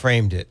that they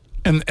framed it.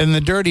 And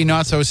the dirty,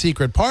 not so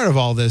secret part of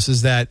all this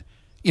is that,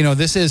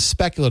 this is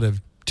speculative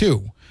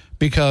too,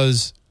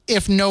 because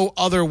if no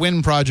other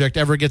wind project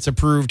ever gets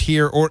approved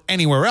here or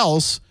anywhere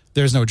else,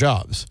 there's no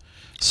jobs.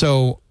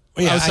 So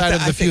outside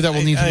of the few that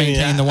will need to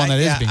maintain the one that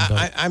is being built.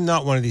 I'm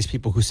not one of these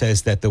people who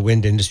says that the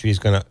wind industry is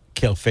going to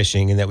kill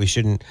fishing and that we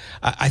shouldn't.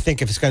 I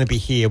think if it's going to be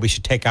here, we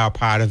should take our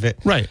part of it.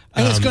 Right.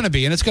 And it's going to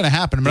be, and it's going to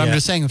happen. But I'm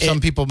just saying some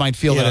people might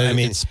feel that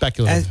it's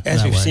speculative.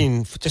 As we've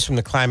seen just from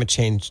the climate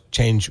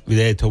change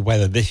related to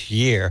weather this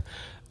year,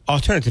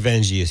 alternative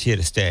energy is here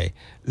to stay.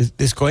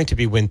 There's going to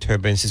be wind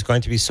turbines. There's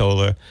going to be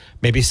solar.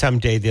 Maybe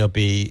someday there'll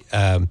be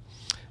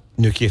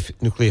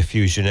nuclear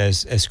fusion,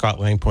 as Scott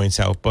Lang points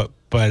out. But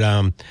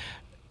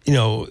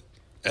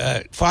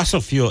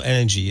fossil fuel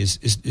energy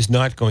is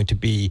not going to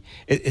be.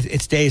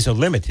 Its days are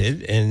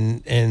limited,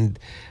 and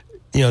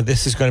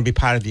this is going to be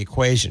part of the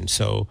equation.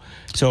 So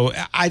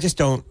I just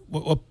don't.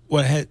 What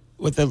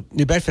the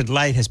New Bedford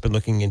Light has been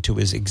looking into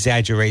is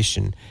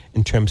exaggeration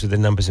in terms of the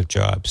numbers of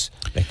jobs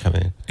that come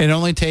in. It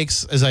only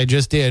takes, as I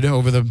just did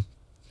over the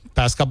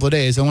past couple of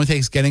days, it only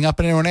takes getting up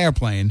into an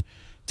airplane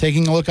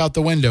taking a look out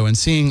the window and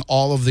seeing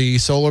all of the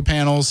solar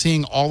panels,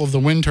 seeing all of the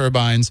wind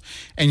turbines,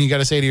 and you got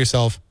to say to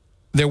yourself,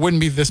 there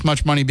wouldn't be this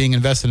much money being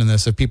invested in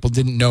this if people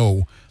didn't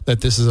know that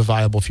this is a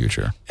viable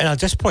future. And I'll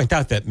just point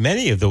out that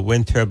many of the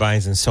wind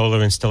turbines and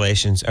solar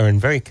installations are in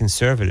very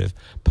conservative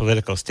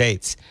political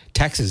states.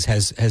 Texas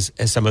has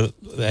some of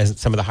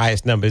the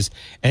highest numbers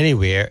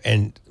anywhere,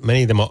 and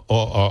many of them are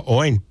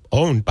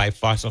owned by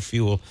fossil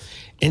fuel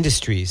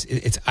industries.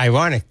 It's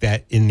ironic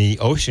that in the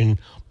ocean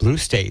blue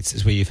states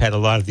is where you've had a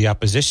lot of the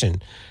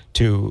opposition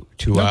to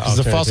because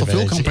the fossil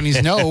fuel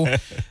companies know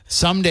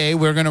someday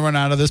we're going to run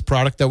out of this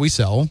product that we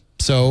sell.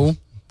 So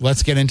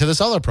let's get into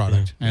this other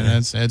product. And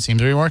it seems to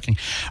be working.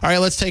 All right,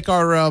 let's take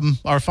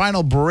our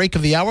final break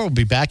of the hour. We'll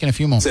be back in a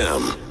few moments.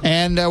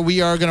 And we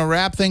are going to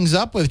wrap things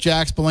up with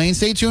Jack Spillane.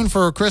 Stay tuned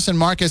for Chris and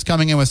Marcus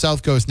coming in with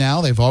South Coast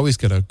Now. They've always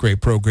got a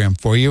great program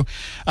for you.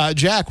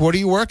 Jack, what are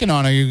you working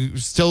on? Are you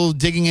still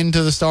digging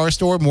into the Star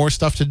Store? More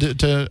stuff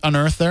to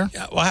unearth there?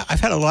 Yeah, well, I've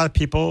had a lot of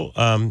people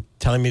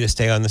telling me to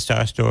stay on the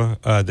Star Store.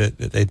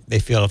 That they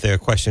feel if there are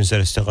questions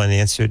that are still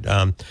unanswered.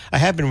 I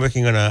have been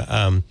working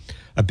on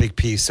a big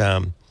piece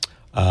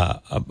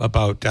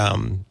about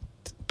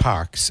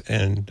parks,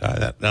 and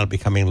that'll be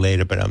coming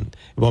later, but it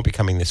won't be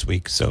coming this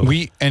week. So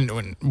we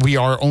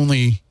are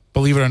only,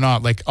 believe it or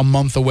not, like a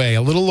month away,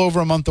 a little over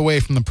a month away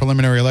from the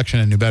preliminary election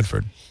in New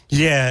Bedford.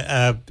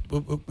 Yeah,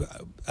 we're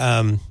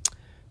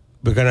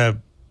gonna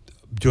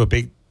do a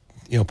big,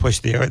 push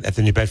there at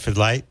the New Bedford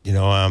light.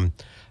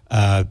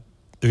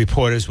 The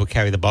reporters will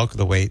carry the bulk of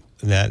the weight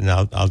in that, and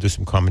I'll do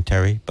some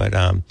commentary. But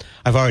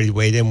I've already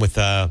weighed in with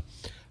an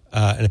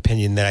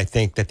opinion that I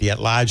think that the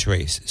at-large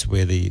race is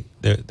where the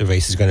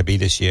race is going to be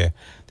this year.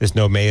 There's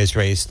no mayor's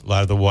race. A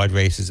lot of the ward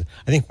races,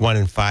 I think 1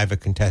 and 5 are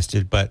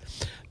contested, but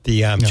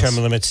the term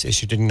limits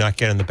issue did not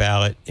get on the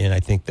ballot, and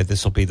I think that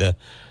this will be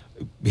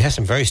we have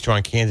some very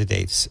strong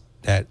candidates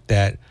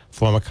that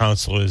former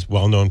councilors,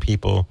 well-known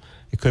people.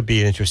 It could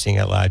be an interesting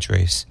at-large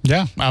race.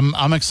 Yeah,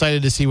 I'm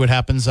excited to see what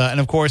happens. And,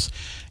 of course,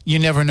 you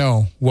never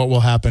know what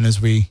will happen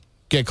as we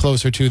get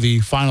closer to the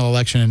final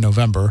election in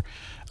November.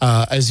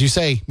 As you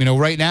say,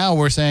 right now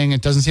we're saying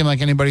it doesn't seem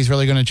like anybody's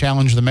really going to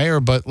challenge the mayor,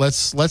 but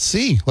let's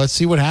see. Let's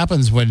see what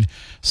happens when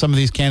some of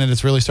these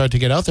candidates really start to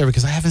get out there,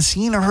 because I haven't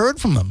seen or heard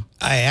from them.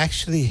 I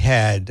actually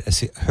had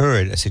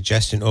heard a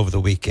suggestion over the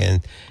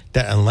weekend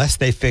that unless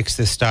they fix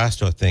this Star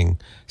Store thing,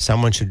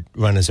 someone should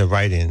run as a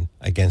write-in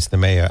against the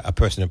mayor, a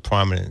person of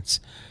prominence.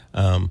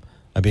 I'd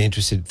be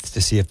interested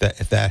to see if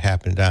that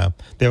happened.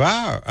 There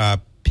are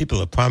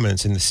people of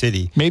prominence in the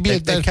city. Maybe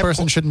that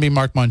person shouldn't be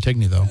Mark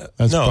Montigny, though.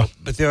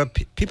 But there are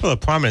people of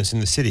prominence in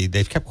the city.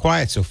 They've kept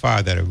quiet so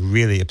far that are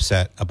really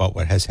upset about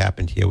what has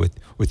happened here with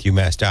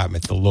UMass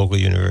Dartmouth, the local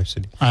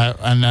university.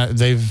 And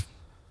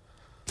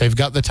they've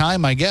got the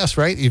time, I guess,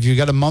 right? If you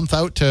got a month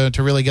out to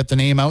really get the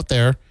name out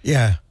there.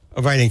 Yeah,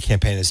 a writing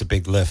campaign is a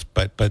big lift,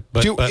 but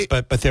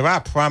there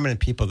are prominent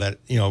people that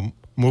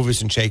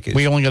movers and shakers.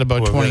 We only got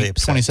about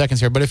 20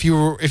 seconds here. But if you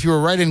were a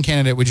write-in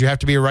candidate, would you have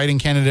to be a write-in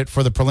candidate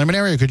for the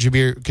preliminary, or could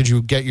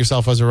you get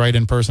yourself as a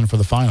write-in person for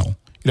the final?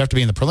 You'd have to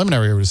be in the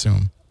preliminary, I would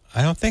assume.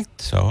 I don't think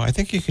so. I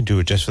think you can do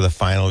it just for the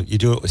final. You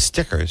do it with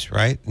stickers,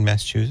 right, in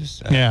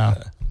Massachusetts?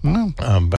 Yeah. But